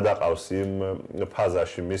რეჟისორს გადაყავს იმ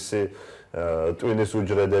ფაზაში მისი ტვინის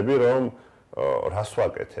უჯრედები რომ რას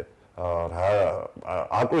ვაკეთებ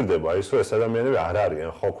აკვირდება ის რომ ეს ადამიანები არ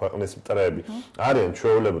არიან ხო ქვეყნის მტრები არიან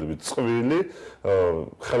ჩვეულებრივი წყვილი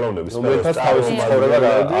ხელოვნების სფეროს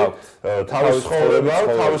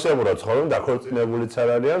თავისებურად ცხოვრობენ დაქორწინებულიც არ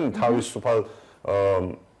არიან თავისუფალ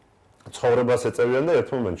ცხოვრებას ეწევიან და ერთ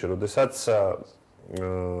მომენტში როდესაც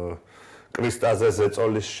კრისტაზე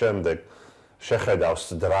ზეწოლის შემდეგ შეხედავს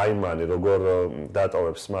დრაიმანი როგორ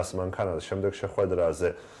დატოვებს მას მანქანაზე შემდეგ შეხვედრაზე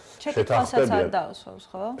შეთანხმებიან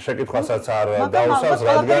ხო? შეკითხვასაც არ დაუსვავს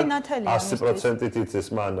რადგან 100%-ით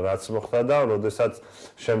იცის მან რაც მოხდა და როდესაც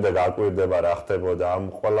შემდეგ აკვირდება რა ხდებოდა ამ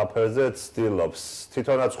ყველაფერზე ცდილობს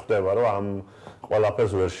თვითონაც ხვდება რომ ამ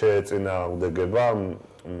ყველაფერს ვერ შეეწინააღმდეგება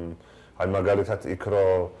აი მაგალითად იქ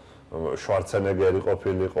რომ შვარცენეგერი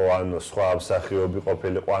ყოფილიყო ან სხვა მსახიობი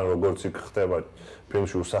ყოფილიყო ან როგორც იქ ხდება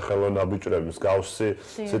ფილმში უსახელო ნაბიჯრების მსგავსი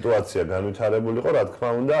სიტუაცია განვითარებულიყო რა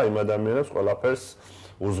თქმა უნდა იმ ადამიანებს ყველაფერს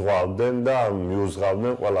უზღვავდნენ და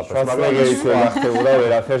მიუზღავდნენ ყველაფერს მაგრამ ის ვერ ახდეურა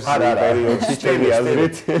ვერაფერს პერიოდში ჩემი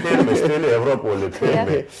აზრით ფილმი სტილი ევროპული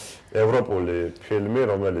ფილმი ევროპული ფილმი,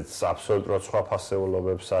 რომელიც აბსოლუტურად სხვა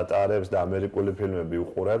ფასეულობებს ატარებს და ამერიკული ფილმები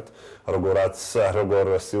უყურებთ,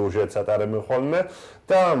 როგორ სიუჟეტს ატარებენ ხოლმე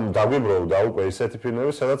და დაგვიბროვდა უკვე ისეთი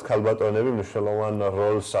ფილმები, სადაც ქალბატონები მნიშვნელოვან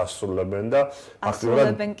როლს ასრულებენ და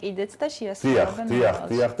ასრულებენ კიდეც და შეასრულებენ.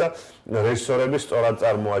 დიახ და რეჟისორები სწორად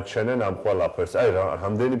წარმოაჩენენ ამ ყველაფერს. აი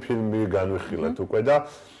რამდენი ფილმი განვიხილეთ უკვე და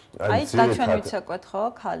აი ჩვენ ვიცეკვეთ ხო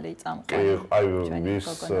ქალი წამყვანი აი მის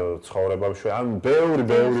ცხოვრებაში ან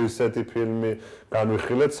ბევრი ისეთი ფილმი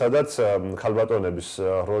განვიხილეთ სადაც ქალბატონების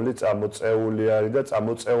როლი წამოწეული არის და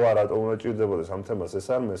წამოწევა რატომ უნდა ჭირდებოდეს ამ თემას ეს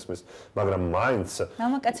არ მესმის მაგრამ მაინც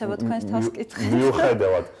მამაკაცებო თქვენს თავს კითხეთ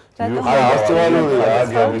მიუხედავად აქტუალურია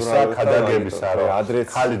აგებისა ქადაგებისა რომ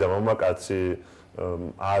ხალი და მამაკაცი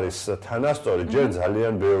არის თანასწორი, ჯერ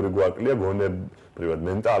ძალიან ბევრი გვაკლია გონებრივად,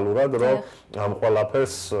 მენტალურად, რომ ამ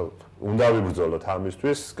ყველაფერს უნდა ვიბრძოლოთ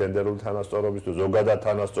ამისთვის, გენდერული თანასწორობისთვის, ზოგადად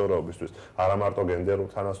თანასწორობისთვის, არა მარტო გენდერულ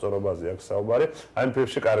თანასწორობაზე აქვს საუბარი. აი ამ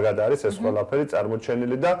ფილმში კარგად არის ეს ყველაფერი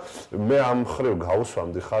წარმოჩენილი და მე ამ მხრივ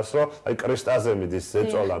გავუსვამდი ხას, რომ აი კრისტაზე მიდის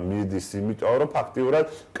ზეწოლა, მიდის იმიტომ, რომ ფაქტიურად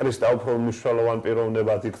კრისტა უფრო მნიშვნელოვან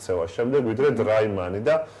პიროვნებად იქცევა შემდეგ, ვიდრე დრაიმანი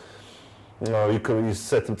და იქ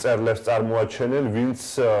ისეთ მწერლებს წარმოაჩენენ, ვინც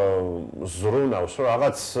ზრუნავს, რომ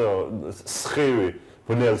რაღაც სხივი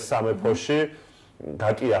ბნელ სამეფოში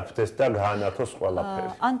გაკიაფთეს და გაანათოს ყველაფერი.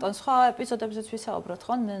 ანტონ, სხვა ეპიზოდებზეც ვისაუბროთ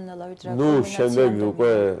ხო? ნელ-ნელა ვიდრე ნუ შემდეგ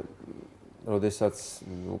უკვე როდესაც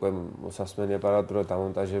უკვე მოსასმენი აპარატურა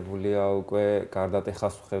დამონტაჟებულია, უკვე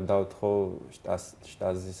გარდატეხას ვხედავთ ხო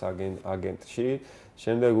შტაზის აგენტში.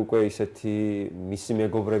 შემდეგ უკვე ისეთი მისი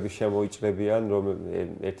მეგობრები შემოიჭრებიან, რომ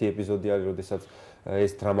ერთი ეპიზოდი არის, როდესაც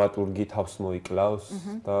ეს დრამატურგი თავს მოიკლავს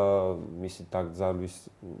და მისი დაკრძალვის,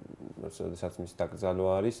 როდესაც მისი დაკრძალვა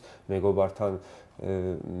არის, მეგობართან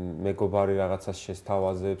მეგობარი რაღაცას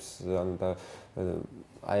შესთავაზებს, ანუ და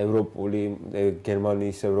ევროპული,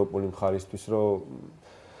 გერმანიის ევროპული მხარისთვის, რომ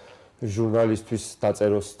ჟურნალისტვის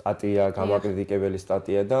დაწეროს სტატია, გამაკრიტიკებელი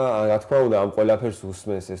სტატია და რა თქმა უნდა ამ ყველაფერს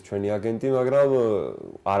უსმენს ეს ჩვენი აგენტი, მაგრამ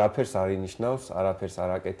არაფერს არ ინიშნავს, არაფერს არ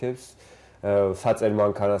აკეთებს. საწერ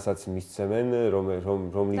მანქანასაც მისცემენ,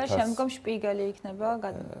 რომლითაც და შემდგომ შპიგელი იქნება.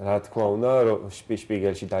 რა თქმა უნდა,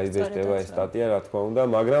 შპიგელში დაიბეჭდება ეს სტატია, რა თქმა უნდა,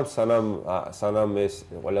 მაგრამ სანამ ეს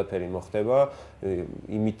ყველაფერი მოხდება,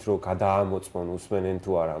 იმით რომ გადაამოწმონ უსმენენ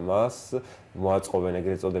თუ არა მას, მოაწყობენ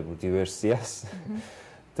ეგრეთ წოდებულ დივერსიას.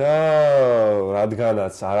 და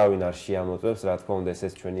რადგანაც არავინ არ შეამოწმებს, რა თქმა უნდა,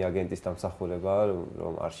 ეს ჩვენი აგენტის დამსახურებაა,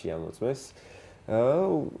 რომ არ შეამოწმეს.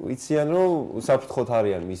 იციან რომ უსაფრთხოდ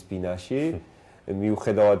არიან მის ბინაში,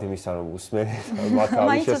 მიუხედავად იმისა, რომ უსმენთ, მათ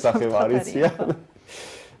ამის შესახებ არ იციან.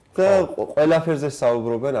 და ყველაფერზე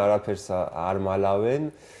საუბრობენ, არაფერს არ მალავენ,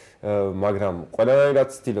 მაგრამ ყველანაირად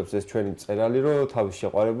ცდილობს ეს ჩვენი მწერალი, რომ თავის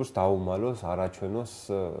შეყვარებულს დაუმალოს, არაჩვენოს,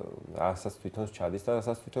 რასაც თვითონ ჩადის და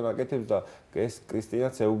რასაც თვითონ აკეთებს და ეს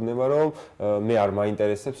კრისტინაც ეუბნება, რომ მე არ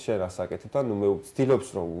მაინტერესებს შენ რას აკეთებ და ნუ მე ვცდილობს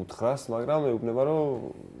რომ უთხრას, მაგრამ ეუბნება, რომ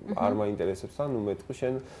არ მაინტერესებს და ნუ მეტყვი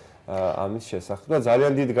შენ ამის შესახებ და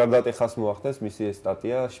ძალიან დიდ გარდატეხას მოახდენს მისი ეს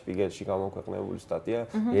სტატია, შპიგელში გამოქვეყნებული სტატია,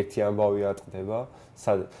 ერთი ამბავი ატყდება,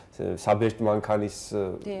 საბეჭდ მანქანის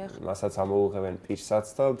მასაც ამოუღებენ პირსაც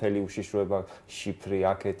და მთელი უშიშროება შიფრი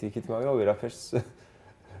აქეთ იქით, მაგრამ ვერაფერს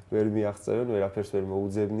ვერ მიაღწევენ, ვერაფერს ვერ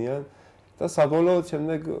მოუძებნიან და საბოლოოდ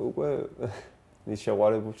შემდეგ უკვე მის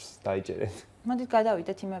შეყვარებულს დაიჭერენ. მოდით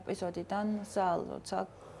გადავიდეთ იმ ეპიზოდიდან, როცა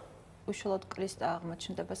უშუალოდ კრისტა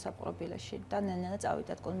აღმოჩნდება საპყრობილეში და ნელ-ნელა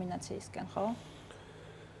წავიდეთ კულმინაციისკენ, ხო?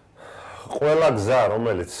 ყველა გზა,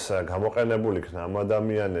 რომელიც გამოყენებული იქნა ამ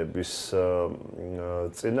ადამიანების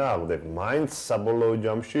წინააღმდეგ, მაინც საბოლოო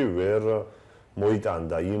ჯამში ვერ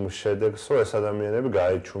მოიტანდა იმ შედეგს, რომ ეს ადამიანები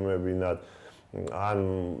გაეჩუმებინათ. ან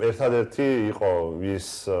ერთადერთი იყო ის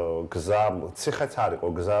გზა, ციხეც არ იყო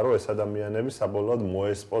გზა, რომ ეს ადამიანები საბოლოოდ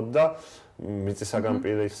მოესპოთ და მიწისაგან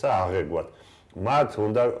პირისა აღეგვათ. მათ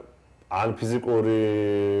უნდა ან ფიზიკური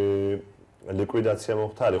ლიკვიდაცია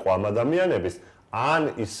მოხდარიყო ამ ადამიანების, ან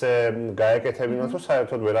ისე გაეკეთებინათ, რომ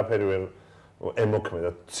საერთოდ ვერაფერი ვერ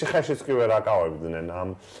ემოქმედათ. ციხეშიც კი ვერ აკავებდნენ ამ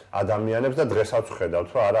ადამიანებს და დღესაც ვხედავთ,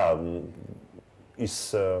 რომ არა ის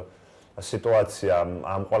სიტუაცია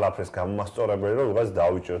ამ ყველაფერს გამომასწორებელი, რომ ვიღაც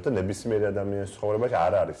დავიჭიროთ და ნებისმიერი ადამიანის ცხოვრებაში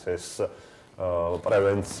არ არის ეს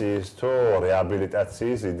პრევენციის თუ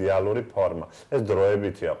რეაბილიტაციის იდეალური ფორმა. ეს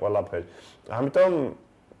დროებითია ყველაფერი. ამიტომ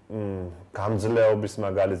გამძლეობის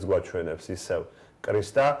მაგალითს გვაჩვენებს ისევ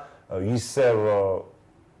კრისტა, ისევ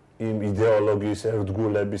იმ იდეოლოგიის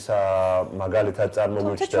ერთგულების მაგალითად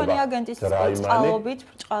წარმომიჩნდება. თუმცა ჩვენი აგენტის წყალობით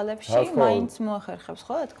ბრჭყალებში მაინც მოახერხებს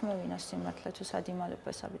ხო თქმევინას სიმართლე თუ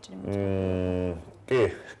სადიმალება საბჭრი მოწყობილება.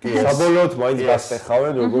 კი, საბოლოოდ მაინც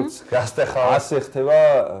გასტეხავენ, როგორც გასტეხავენ. ასე ხდება,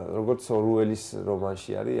 როგორც ორუელის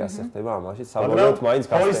რომანში არის, ასე ხდება ამაში. საბოლოოდ მაინც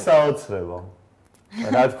გასტეხავენ. საოცრება.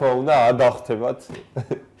 რა თქმა უნდა, არ დავხდებათ.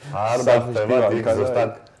 არ დავხდებათ იქ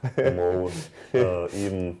ზუსტად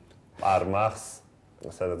იმ პარმახს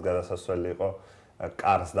სადაც გადასასვლელი იყო,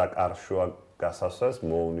 კარს და კარშუა გასასვლელს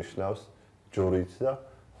მოუნიშნავს ჯურით და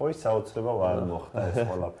ხო ის საოცრება არ მოხდა ეს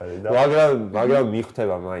ყველაფერი და მაგრამ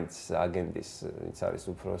მიხვდება მაინც აგენტის, ვინც არის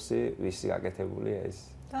უფროსი, ვისი გაკეთებულია ეს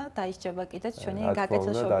და დაიჭება კიდეც ჩვენი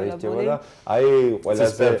გაკეთილ შობილებული და აი ყველაზე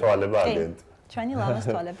სპეციალება აგენტი ჩვენი ლამაზ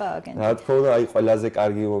თვალება აგენტი. რა თქმა უნდა, აი ყველაზე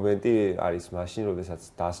კარგი მომენტი არის მაშინ, როდესაც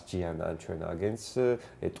დასჯიან ჩვენ აგენტს,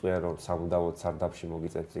 ეტყვიან რომ სამუდამოდ სარდაფში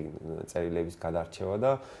მოგიწევთ წერილების გადარჩევა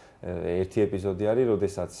და ერთი ეპიზოდი არის,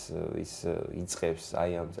 როდესაც ის იწყებს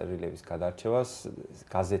აი ამ წერილების გადარჩევას,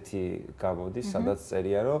 გაზეთი გამოდის, სადაც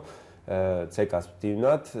წერია რომ ცეკას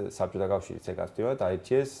მდივნად, საბჭოთა კავშირის ცეკას მდივნად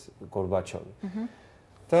აირჩიეს გორბაჩოვი.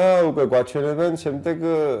 და უკვე გვაჩვენებენ შემდეგ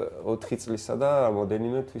 4 წლისა და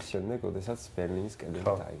რამოდენიმე თვის შემდეგ, როდესაც ბერლინის კედელი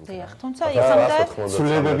დაინგრა. დიახ, თუმცა იქამდე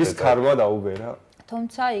ცვლილებების ქარმა დაუბერა.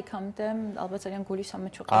 თუმცა იქამდე ალბათ ძალიან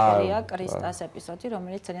გულისამეჩუყებელია კრისტას ეპიზოდი,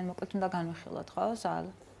 რომელიც ძალიან მოკლედ უნდა განვიხილოთ, ხო, ზალ?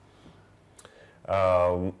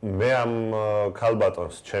 მე ამ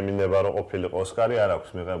ქალბატონს ჩემი ნება რომ ყოფილიყო ოსკარი არ აქვს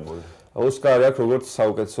მიღებული. ოსკარი აქვს როგორც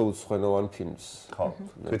საუკეთესო უცხოენოვან ფილმს. ხო.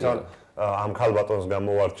 თვითონ ამ ქალბატონს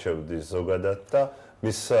გამოვარჩევდი ზოგადად და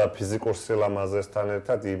მის ფიზიკურ სილამაზესთან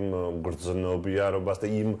ერთად იმ გრძნობიარობას და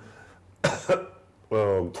იმ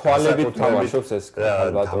თვალებით თამაშობს ეს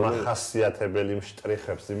ქალბატონი. დამახასიათებელი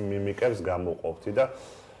შტრიხებს, იმ მიმიკებს გამოყოფთი და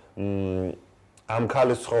ამ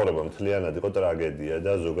ქალის ცხოვრება მთლიანად იყო ტრაგედია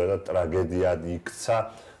და ზოგადად ტრაგედიად იქცა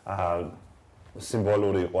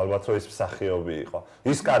სიმბოლური იყო ალბათ რომ ის მსახიობი იყო.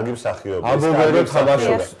 ის კარგი მსახიობი. ამბობენ რომ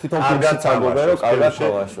თამაშობს, თვითონ ფილმშიც ამბობენ რომ კარგად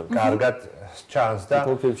თამაშობს. კარგად ჩანს და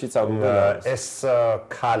თვითონ ფილმშიც ამბობენ. ეს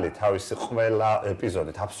ქალი თავისი ყველა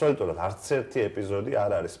ეპიზოდით, აბსოლუტურად არც ერთი ეპიზოდი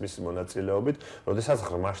არ არის მისი მონაწილეობით, როდესაც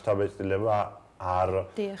ღრმა შთაბეჭდილება არ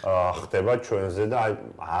ხდება ჩვენზე და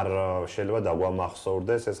არ შეიძლება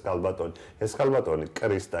დაგვამახსოვრდეს ეს ქალბატონი. ეს ქალბატონი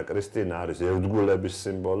კრის და კრისტინა არის ერთგულების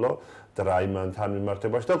სიმბოლო დრაიმანთან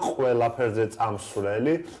მიმართებაში და ყველაფერზე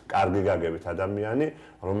წამსვლელი, კარგი გაგებით ადამიანი,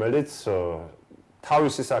 რომელიც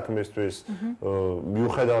თავისი საქმისთვის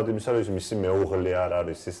მიუხედავად იმისა, რომ ის მისი მეუღლე არ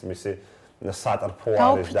არის, ის მისი სატრფო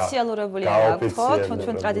არის და გაოფიციალურებული არ აქვს, ხო?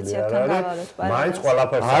 ჩვენ ტრადიციებთან გავაროთ პარალელს. მაინც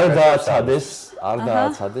ყველაფერს არ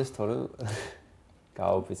დააცადეს, თორემ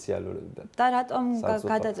გაოფიციალურებდა. და რატომ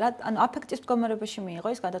ანუ აფექტის მდგომარეობაში მიიღო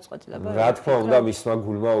ეს გადაწყვეტილება? რა თქმა უნდა, მისმა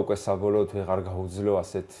გულმა უკვე საბოლოოდ ვეღარ გაუძლო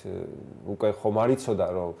ასეთ უკვე ხომ არ იცოდა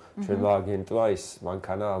რომ ჩვენმა აგენტმა ის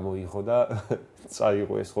მანქანა ამოიღო და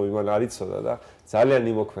წაიღო ეს ხო იმან არ იცოდა და ძალიან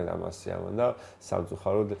იმოქმედა მასზე ამან და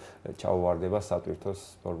სამწუხაროდ ჩაუვარდება სატვირთოს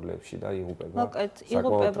ბორბლებში და იღუპება. მოკლედ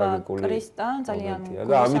იღუპება კრისტან ძალიან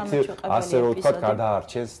და ამით ასე რომ ვთქვათ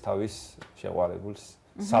გადაარჩენს თავის შეყვარებულს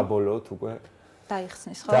საბოლოოდ უკვე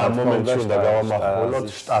დაიხსნის ხო? და ამ მომენტში უნდა გავამახვილოთ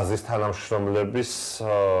შტაზის თანამშრომლების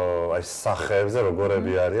აი სახეებზე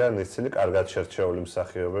როგორები არიან ისინი კარგად შერჩეული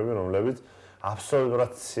მსახიობები, რომლებიც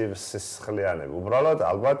აბსოლუტურად სისხლიანები. უბრალოდ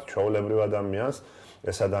ალბათ ჩვეულებრივ ადამიანს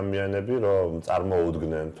ეს ადამიანები რომ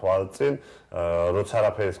წარმოუდგნენ თვალწინ, როცა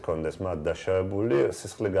არაფერი ჰქონდეს მათ დაშავებული,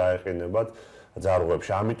 სისხლი გაეყინებათ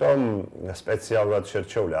ძარღვებში. ამიტომ სპეციალურად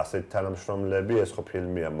შერჩეული ასეთი თანამშრომლები, ეს ხო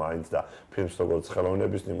ფილმია მაინც და ფილმს როგორც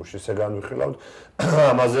ხელოვნების ნიმუში ისე განვიხილავთ.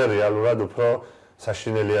 ამაზე რეალურად უფრო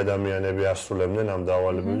საშინელი ადამიანები ასრულებდნენ ამ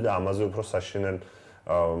დავალებები და ამაზე უფრო საშინელ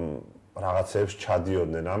რაღაცებს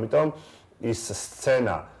ჩადიოდნენ. ამიტომ ის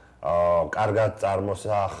სცენა კარგად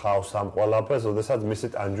წარმოსახავს ამ ყველაფერს, როდესაც მისი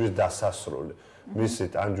ტანჯვის დასასრული. მისი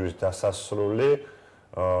ტანჯვის დასასრული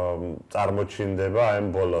წარმოჩინდება ამ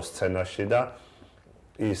ბოლო სცენაში და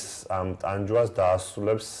ის ამ ტანჯვას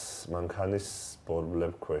დაასრულებს მანქანის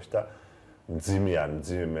ბორბლებ ქვეშ და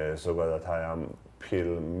მძიმე ზოგადად აი ამ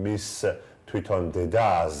ფილმის თვითონ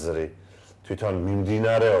დედააზრი, თვითონ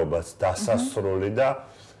მიმდინარეობაც დასასრული და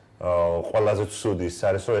ყველაზე ცუდი ის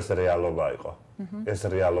არის რომ ეს რეალობა იყო. ეს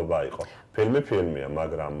რეალობა იყო. ფილმია,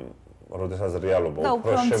 მაგრამ როდესაც რეალობა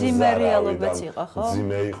უფრო შემზარავი იყო, ხო?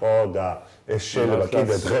 ძიმე იყო და ეს შეიძლება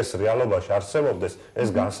კიდე დღეს რეალობაში არსებობდეს, ეს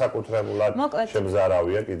განსაკუთრებულად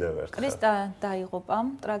შემზარავია კიდევ ერთხელ. კრისტა დაიღუპა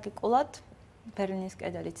ტრაგიკულად, ბერლინის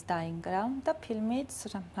კედელიც დაინგრა და ფილმიც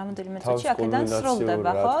რამოდენიმე წუთში აქედან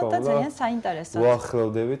სრულდება, ხო? და ძალიან საინტერესოა.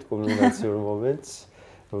 უახლოვდებით კულმინაციურ მომენტს,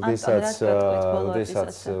 როდესაც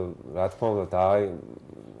რა თქმა უნდა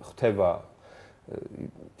ხდება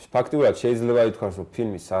ფაქტიურად შეიძლება ითქვას, რომ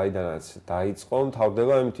ფილმი საიდანაც დაიწყო,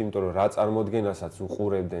 მთავრდება იმიტომ, რომ რა წარმოდგენასაც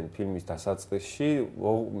უყურებდნენ ფილმის დასაწყისში,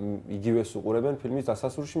 იგივეს უყურებენ ფილმის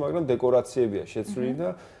დასასრულში, მაგრამ დეკორაციებია შეცვლილი და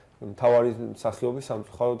მთავარი მსახიობი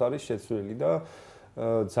სამწუხაროდ არის შეცვლილი და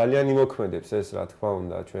ძალიან იმოქმედებს ეს, რა თქმა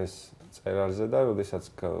უნდა, ჩვენს წერილზე და როდესაც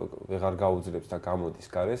ვეღარ გაუძლებს და გამოდის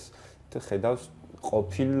გარეს და ხედავს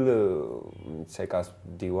ყოფილ ცეკას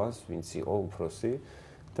დივანს, ვინც იყო უფროსი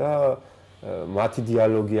და მათი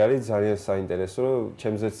დიალოგი არის ძალიან საინტერესო,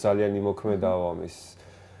 ჩემზეც ძალიან იმოქმედაო ამის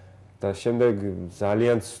და შემდეგ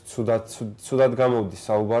ძალიან ცუდად გამოვდის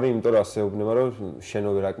საუბარი, იმიტომ რომ ასეუბნება რომ შენო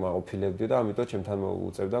ვერ აკმაყოფილებდი და ამიტომ ჩემთან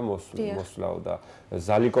მოუწევდა მოსვლაო და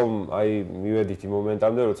ზალიკომ აი მივედით იმ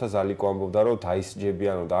მომენტამდე, როცა ზალიკო ამბობდა რომ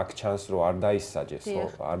დაისჯებიანო და აქ ჩანს რომ არ დაისაჯეს,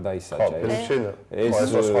 ხო, არ დაისაჯა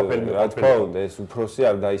ეს უფროსი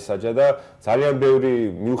არ დაისაჯა და ძალიან ბევრი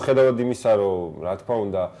მიუხედავად იმისა რომ რა თქმა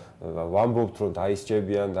უნდა ვამბობთ რომ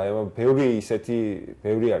დაისჯებიან და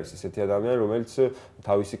ბევრი არის ისეთი ადამიანი რომელიც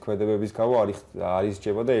თავისი ქმედებების გამო არ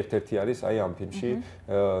ისჯება და ერთ-ერთი არის აი ამ ფილმში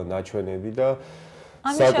ნაჩვენები და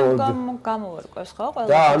ამის შემდგომ გამოვარკვევს ხო ყველა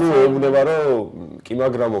და ანუ ეუბნება რომ კი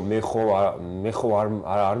მაგრამ მე ხო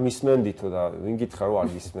არ მისმენდითო და ვინ გითხრა რომ არ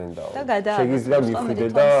მისმენდაო შეგიძლია მიხვიდე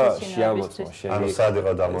და შეამოწმო ანუ სად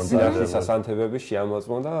იყო დამონტაჟებული სასანთებები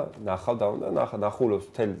შეამოწმო და ნახულობს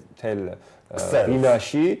თელ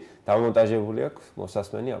ბინაში დამონტაჟებული აქვს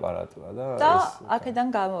მოსასმენი აპარატურა და ეს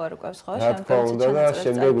აქედან გამოვარკვევს ხო შემდგომში და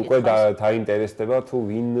შემდეგ უკვე დაინტერესდება თუ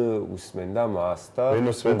ვინ უსმენდა მას და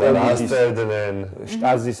ვინ usmenda რას წერდნენ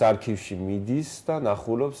შტაზის არქივში მიდის და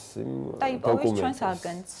ნახულობს იმ დოკუმენტებს ჩვენს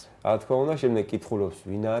აგენტს რა თქმა უნდა შემდეგ კითხულობს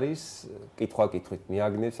ვინ არის კითხვა-კითხვით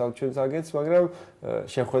მიაგნებს ამ ჩვენს აგენტს მაგრამ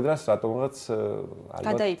შეხვედრას რატომღაც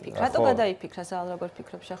გადაიფიქრა რატო გადაიფიქრა ზალ როგორ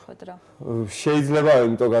ფიქრობ შეხვედრა შეიძლება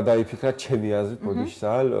იმიტომ გადაიფიქრა ჩემი აზრით ბოდიში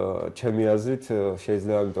ზალ ჩემი აზრით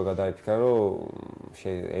შეიძლება იმიტომ გადაიფიქრა რომ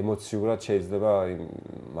ემოციურად შეიძლება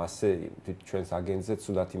მასე ჩვენს აგენტზე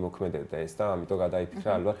ცუდად იმოქმედებდა ეს და ამიტომ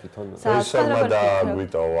გადაიფიქრა ალბათ თვითონ ისემა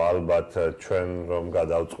დააგვიტოვა ალბათ ჩვენ რომ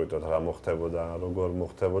გადავწყვიტოთ რა მოხდებოდა როგორ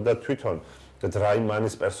მოხდებოდა თვითონ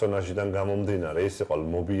დრაიმანის პერსონაჟიდან გამომდინარე ის იყო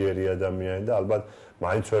მობიერი ადამიანი და ალბათ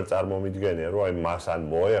მაინც ვერ წარმომიდგენია რომ აი მას ან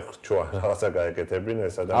მოეხრჩო ან რაღაცა გაეკეთებინა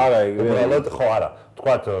ეს ადამიანი უბრალოდ ხო არა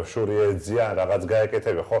თქვათ შური ეძია რაღაც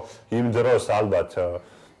გაეკეთებია ხო იმ დროს ალბათ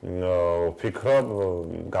ვფიქრობ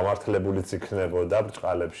გამართლებულიც იქნებოდა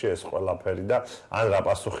ბრჭყალებში ეს ყველაფერი და ან რა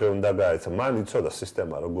პასუხი უნდა გაეცა მან იცოდა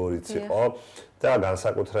სისტემა როგორიც იყო და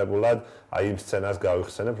განსაკუთრებულად აი იმ სცენას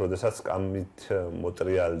გავიხსენებ, როდესაც კამით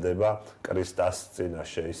მოტრიალდება კრისტას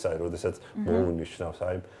წინაშე, ის აი როდესაც მოუნიშნავს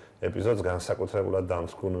აი ეპიზოდს განსაკუთრებულად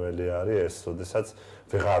დამსგუნველი არის ეს, როდესაც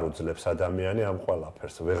ვეღარ უძლებს ადამიანი ამ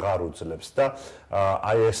ყველაფერს, ვეღარ უძლებს და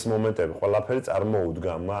აი ეს მომენტები ყველაფერი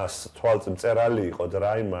წარმოუდგა მას, თვალწმწერალი იყო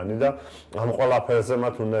დრაიმანი და ამ ყველაფერზე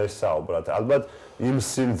მათ უნდა ესაუბრათ. ალბათ იმ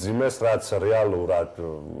სიმძიმეს, რაც რეალურად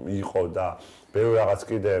იყო და ბევრი რაღაც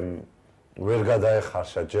კიდე ვერ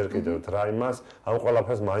გადაეხარშა ჯერ კიდევ დრაიმას, ამ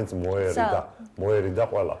ყველაფერს მაინც მოერიდა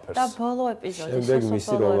ყველაფერს. და ბოლო ეპიზოდი, შემდეგ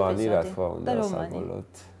მისი რომანი რა თქმა უნდა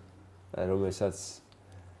საბოლოოდ რომელსაც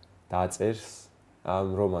დაწერს ამ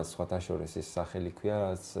რომანს სხვათა შორის ის სახელი ქვია,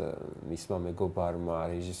 რაც მისმა მეგობარმა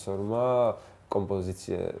რეჟისორმა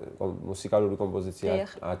მუსიკალური კომპოზიცია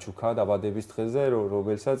აჩუქა დაბადების დღეზე,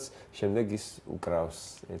 რომელსაც შემდეგ ის უკრავს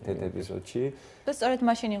ერთ-ერთ ეპიზოდში. და სწორედ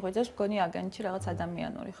მაშინ იღვიძებს მგონი აგენტში რაღაც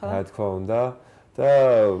ადამიანური, ხო? რა თქმა უნდა და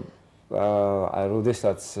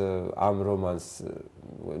როდესაც ამ რომანს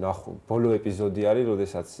ბოლო ეპიზოდი არის,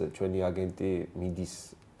 როდესაც ჩვენი აგენტი მიდის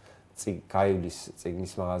გაივლის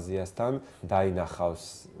წიგნის მაღაზიასთან, დაინახავს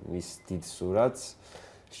მის დიდ სურათს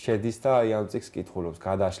შედის და აი ამ წიგნს კითხულობს,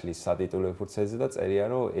 გადაშლის სატიტულო ფურცელზე და წერია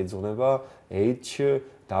რომ ეძღვნება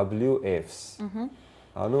HWFs.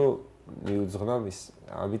 ანუ მიუძღვნა მის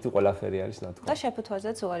ამით ყველაფერი არის ნათქვამი. და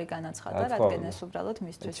შეფუთვაზეც უარი განაცხადა, რადგან ეს უბრალოდ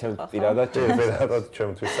მისთვის იყო. პირადად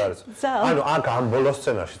ჩემთვის არის. ანუ აქ ამ ბოლო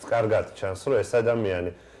სცენაშიც კარგად ჩანს რომ ეს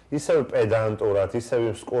ადამიანი ისევ პედანტურად,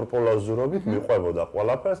 ისევ სკრუპულოზურობით მიყვებოდა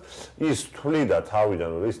ყველაფერს, ის თვლიდა თავიდან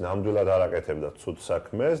რომ ის ნამდვილად არ აკეთებდა ცუდ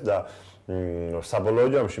საქმეს და საბოლოო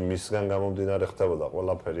ჯამში მისგან გამომდინარე ხდებოდა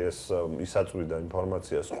ყველაფერი ეს ისაწვიდა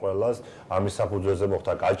ინფორმაციას ყველას ამის საფუძველზე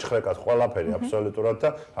მოხდა გაჩხრეკად ყველაფერი აბსოლუტურად და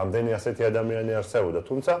ამდენი ასეთი ადამიანი არსებობდა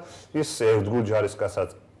თუმცა ის ერთგულ ჯარისკაცად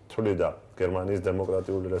თვლიდა გერმანიის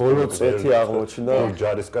დემოკრატიული რესპუბლიკის წეთი აღმოჩნდა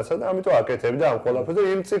ჯარისკაცად და ამიტომ აკეთებდა ამ ყველაფერს და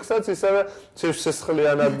იმ წიგნსაც ისევე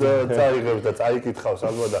ცივსისხლიანად წაიღებს და წაიკითხავს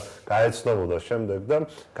ალბათ და გაეცნობოდა შემდეგ და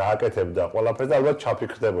გააკეთებდა ყველაფერს და ალბათ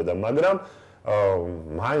ჩაფიქრდებოდა მაგრამ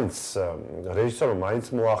მაინც რეჟისორმა მაინც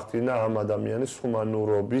მოახდინა ამ ადამიანის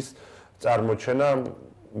ჰუმანურობის წარმოჩენა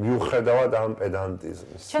მიუხედავად ამ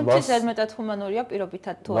პედანტიზმის. ჩემთვის ერთმეტად ჰუმანურია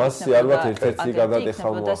პირობითად თუ მასი ალბათ ერთ-ერთი გადატეხა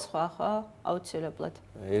მოხდა სხვა ხო აუცილებლად.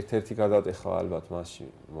 ერთ-ერთი გადატეხა ალბათ მასში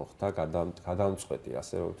მოხდა გადამწყვეტი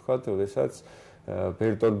ასე რომ ვთქვათ, როდესაც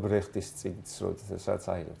ბერტოლ ბრეხტის წიგნს როდესაც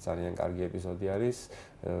აი ძალიან კარგი ეპიზოდი არის,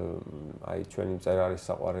 აი ჩვენი მწერალის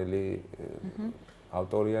საყვარელი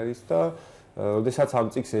ავტორი არის და როდესაც ამ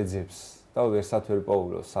წიგნს ეძებს და ვერსად ვერ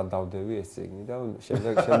პოულოს, სად დავდები ეს წიგნი და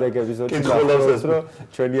შემდეგ ეპიზოდში გახსოვს რომ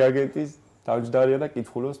ჩვენი აგენტის თავჯდარია და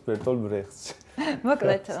კითხულობს ბერტოლ ბრეხტს.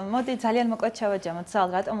 მოკლედ, მოდი ძალიან მოკლედ შევაჯამოთ. ზალ,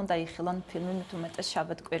 რატომ უნდა იხილონ ფილმი მით უმეტეს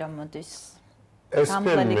შაბათ-კვირა მოდის? ეს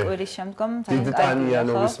ფილმი კვირის შემდგომ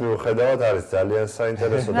დიდტანიანობის მიუხედავად არის ძალიან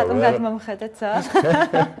საინტერესო და რატომ გადმომხედეთ ზალ?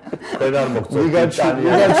 თქვენ არ მოგწონთ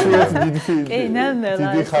დიდტანიანობას კი, ნელ-ნელა.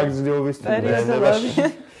 დიდი ხანგრძლივობის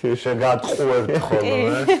შეგატყუებთ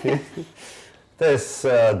ხოლმე. ეს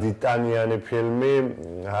დიდტანიანი ფილმი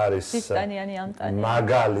არის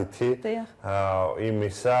მაგალითი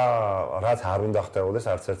იმისა, რაც არ უნდა ხდებოდეს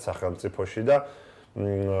არც ერთ სახელმწიფოში და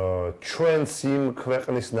ჩვენც იმ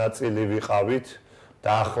ქვეყნის ნაწილი ვიყავით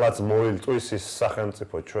და ახლაც მოილტვის ის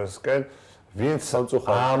სახელმწიფო ჩვენსკენ, ვინც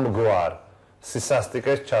ამგვარ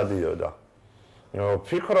სისასტიკეს ჩადიოდა.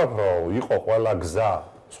 ვფიქრობ, რომ იყო ყველა გზა,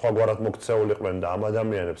 სხვაგვარად მოქცეულიყვნენ და ამ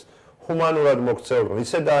ადამიანებს ჰუმანურად მოქცეულიყვნენ,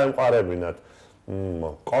 ისე დაემყარებინათ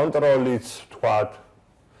კონტროლიც თქვათ,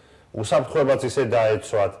 უსაფრთხოებაც ისე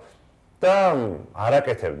დაეცვათ და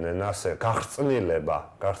არაკეთებდნენ ასე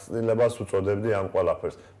გახსნილებას უწოდებდი ამ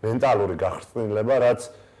ყველაფერს. მენტალური გახსნილება, რაც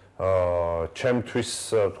ჩემთვის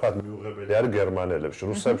თქვათ მიუღებელი არის გერმანელებში.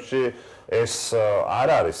 რუსებში ეს არ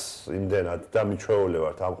არის იმდენად და მიჩვეული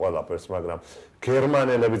ვართ ამ ყველაფერს, მაგრამ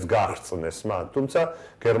გერმანელებიც გახსნეს მან. თუმცა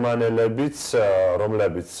გერმანელებიც,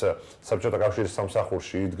 რომლებიც საბჭოთა კავშირის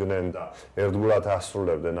სამსახურში იდგნენ და ერთგულად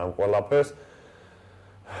ასრულებდნენ ამ ყველაფერს,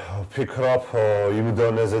 ვფიქრობ, იმ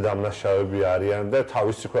დონეზე დამნაშავეები არიან და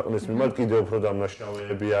თავისი ქვეყნის მიმართ კიდევ უფრო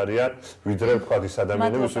დამნაშავეები არიან, ვიდრე ვთქვათ ის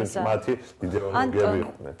ადამიანები, ვინც მათი იდეოლოგიები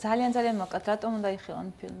იყვნენ. ძალიან მოკლედ, რატომ უნდა იხილონ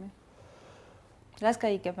ფილმი? რას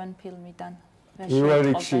გაიგებენ ფილმიდან? პირველ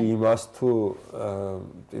რიგში იმას თუ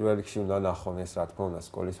პირველ რიგში უნდა ნახონ ეს რა თქმა უნდა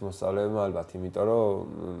სკოლის მოსწავლეებმა ალბათ, იმიტომ რომ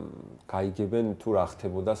გაიგებენ თუ რა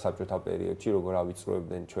ხდებოდა საბჭოთა პერიოდში, როგორ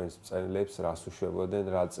ავიწროებდნენ ჩვენს მწერლებს, რას უშვებოდნენ,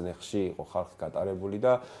 რა წნეხში იყო ხალხი გატარებული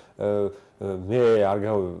და მე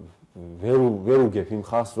ვერ უგებ იმ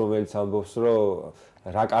ხალხს, რომელიც ამბობს, რომ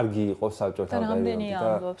რა კარგი იყო საბჭოთა პერიოდი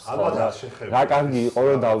და რა კარგი იყო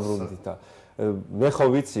რომ დავბრუნდით და მე ხო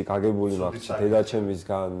ვიცი გაგებული მაქვს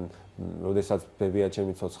დედაჩემისგან როდესაც ბებია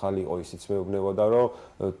ჩემი ცოცხალი იყო, ისიც მეუბნებოდა, რომ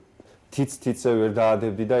თიც-თიცე ვერ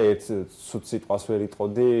დაადებდი და ერთ ცუდ სიტყვას ვერ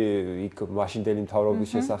იტყოდი იქ მაშინდელი მთავრობის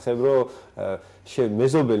შესახებ, რომ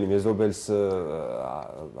მეზობელს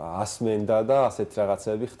ასმენდა და ასეთ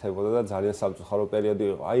რაღაცები ხდებოდა და ძალიან სამწუხარო პერიოდი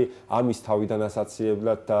იყო. აი, ამის თავიდან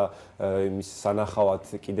ასაციებლად და იმის სანახავად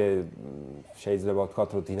კიდე შეიძლება ვთქვათ,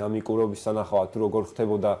 რომ დინამიკურობის სანახავად თუ როგორ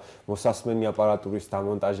ხდებოდა მოსასმენი აპარატურის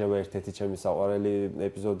დამონტაჟება, ერთ-ერთი ჩემი საყვარელი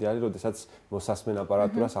ეპიზოდი არის, როდესაც მოსასმენ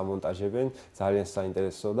აპარატურას ამონტაჟებენ, ძალიან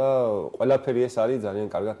საინტერესო და ყველაფერი ეს არის ძალიან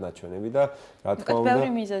კარგად ნაჩვენები და რა თქმა უნდა, ბევრი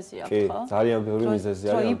მიზეზი აქვს, ხო? ძალიან ბევრი მიზეზი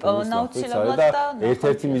არის. აუცილებლად და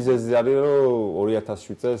ერთ-ერთი მიზეზი არის, რომ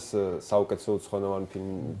 2007 წელს საუკეთესო უცხოენოვანი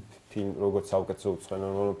ფილმ როგორც საუკეთესო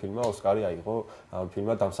უცხოენოვანი ფილმმა ოსკარი აიღო ამ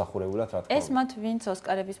ფილმმა დამსახურებულად, რა თქმა უნდა. ეს მათ ვინც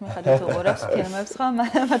ოსკარების მიხედვით უყურებს ფილმებს, ხო?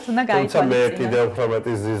 მათ უნდა გაითვალისწინოს. თუმცა მე კიდევ უფრო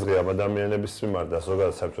მეტი ზიზღი ამ ადამიანების მიმართ და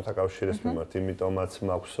ზოგადად საბჭოთა კავშირის მიმართ, იმიტომაც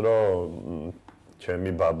მაქვს, რომ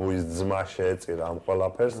ჩემი ბაბუის ძმა შეეწირა ამ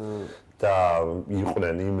ყველაფერს და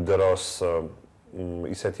იყვნენ იმ დროს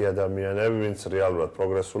ისეთი ადამიანები, ვინც რეალურად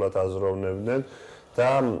პროგრესულად აზროვნებდნენ და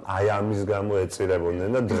აი ამის გამო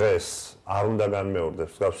ეწირებოდნენ და დღეს არ უნდა განმეორდეს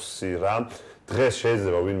მსგავსი რამ. დღეს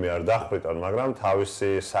შეიძლება ვინმე არ დახვიტან, მაგრამ თავისი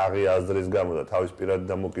საღი აზრის გამო და თავის პირადი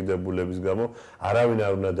დამოკიდებულების გამო არავინ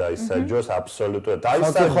არ უნდა დაისაჯოს აბსოლუტურად.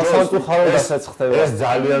 სამწუხაროდასაც ხდება. ეს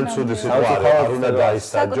ძალიან ცუდი სიტყვაა, არ უნდა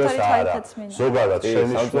დაისაჯოს არა. ზოგადად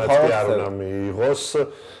შენიშვნაც კი არ უნდა მიიღოს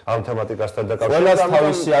ამ თემატიკასთან დაკავშირებით. ყველას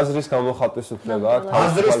თავისი აზრის გამოხატვის უფლება აქვს.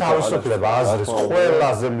 აზრის თავისუფლება, აზრის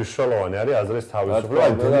ყველაზე მნიშვნელოვანი არის აზრის თავისუფლება,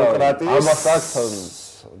 დემოკრატიის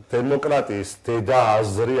დემოკრატიის დედა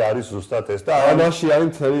აზრი არის ზუსტად ეს და ამაში არის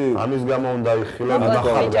მთელი ამის გამო უნდა იხილონ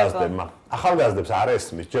ახალგაზრდებმა. ახალგაზრდებს არ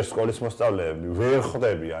ესმის, ჯერ სკოლის მოსწავლეები ვერ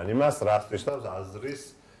ხვდებიან იმას, რაც ნიშნავს აზრის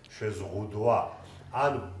შეზღუდვა.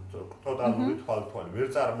 ან ტოტალური თვალთვალი ვერ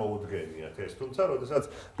წარმოუდგენიათ ეს, თუმცა როდესაც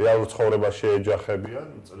რეალურ ცხოვრებაში ეჯახებიან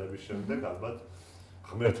წლების შემდეგ ალბათ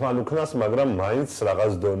ღმერთთან უკნას, მაგრამ მაინც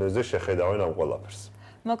რაღაც დონეზე შეხედავენ ამ ყველაფერს.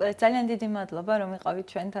 მოკლედ, ძალიან დიდი მადლობა, რომ იყავით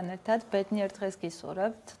ჩვენთან ერთად. ბედნიერ დღეს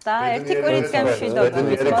გისურვებთ და ერთი კვირის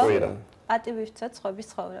გემშვიდობა. პატივი ვცეთ სხვების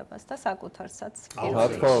ცხოვრებას და საკუთარსაც. რა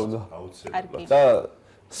თქმა უნდა. კარგი. და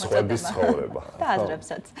სხვების ცხოვრება. და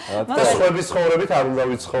აზრებსაც. და სხვების ცხოვრებით არ უნდა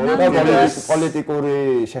ვიცხოვროთ. და პოლიტიკური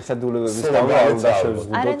შეხედულებების გამო არ უნდა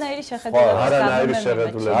შევზღუდოთ. არანაირი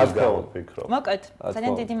შეხედულებების გამო ვფიქრობ. მოკლედ,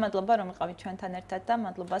 ძალიან დიდი მადლობა, რომ იყავით ჩვენთან ერთად და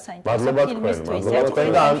მადლობა საინტერესო მადლობა ფილმისთვის. მადლობა თქვენ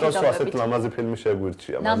და ანტოს ასეთ ლამაზი ფილმი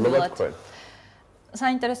შეგვირჩია. მადლობა თქვენ.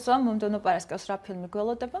 საინტერესოა მომდევნო პარასკევს რა ფილმი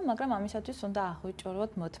გველოდება, მაგრამ ამისათვის უნდა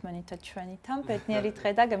აღვიჭუროთ მოთმენითა ჩვენითან. ბედნიერი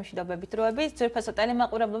დღე და გემშვიდობებით დროებით. ძვირფასო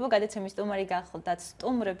ტელემაყურებლობა გადაცემის სტუმარი გახლდათ.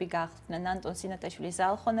 სტუმრები გახლდნენ ანტონ სინათაშვილი,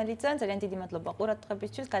 ზალხონელიძე. ძალიან დიდი მადლობა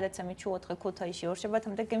ყურადღებისთვის. გადაცემით ჩუოთხე ქუთაისში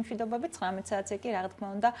ორშაბათამდე გემშვიდობებით. 19 საათზე კი რა თქმა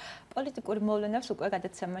უნდა პოლიტიკური მოვლენებს უკვე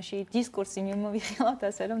გადაცემაში დისკურსი მიმოვიხილავთ,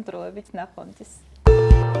 ასე რომ დროებით ნახვამდის.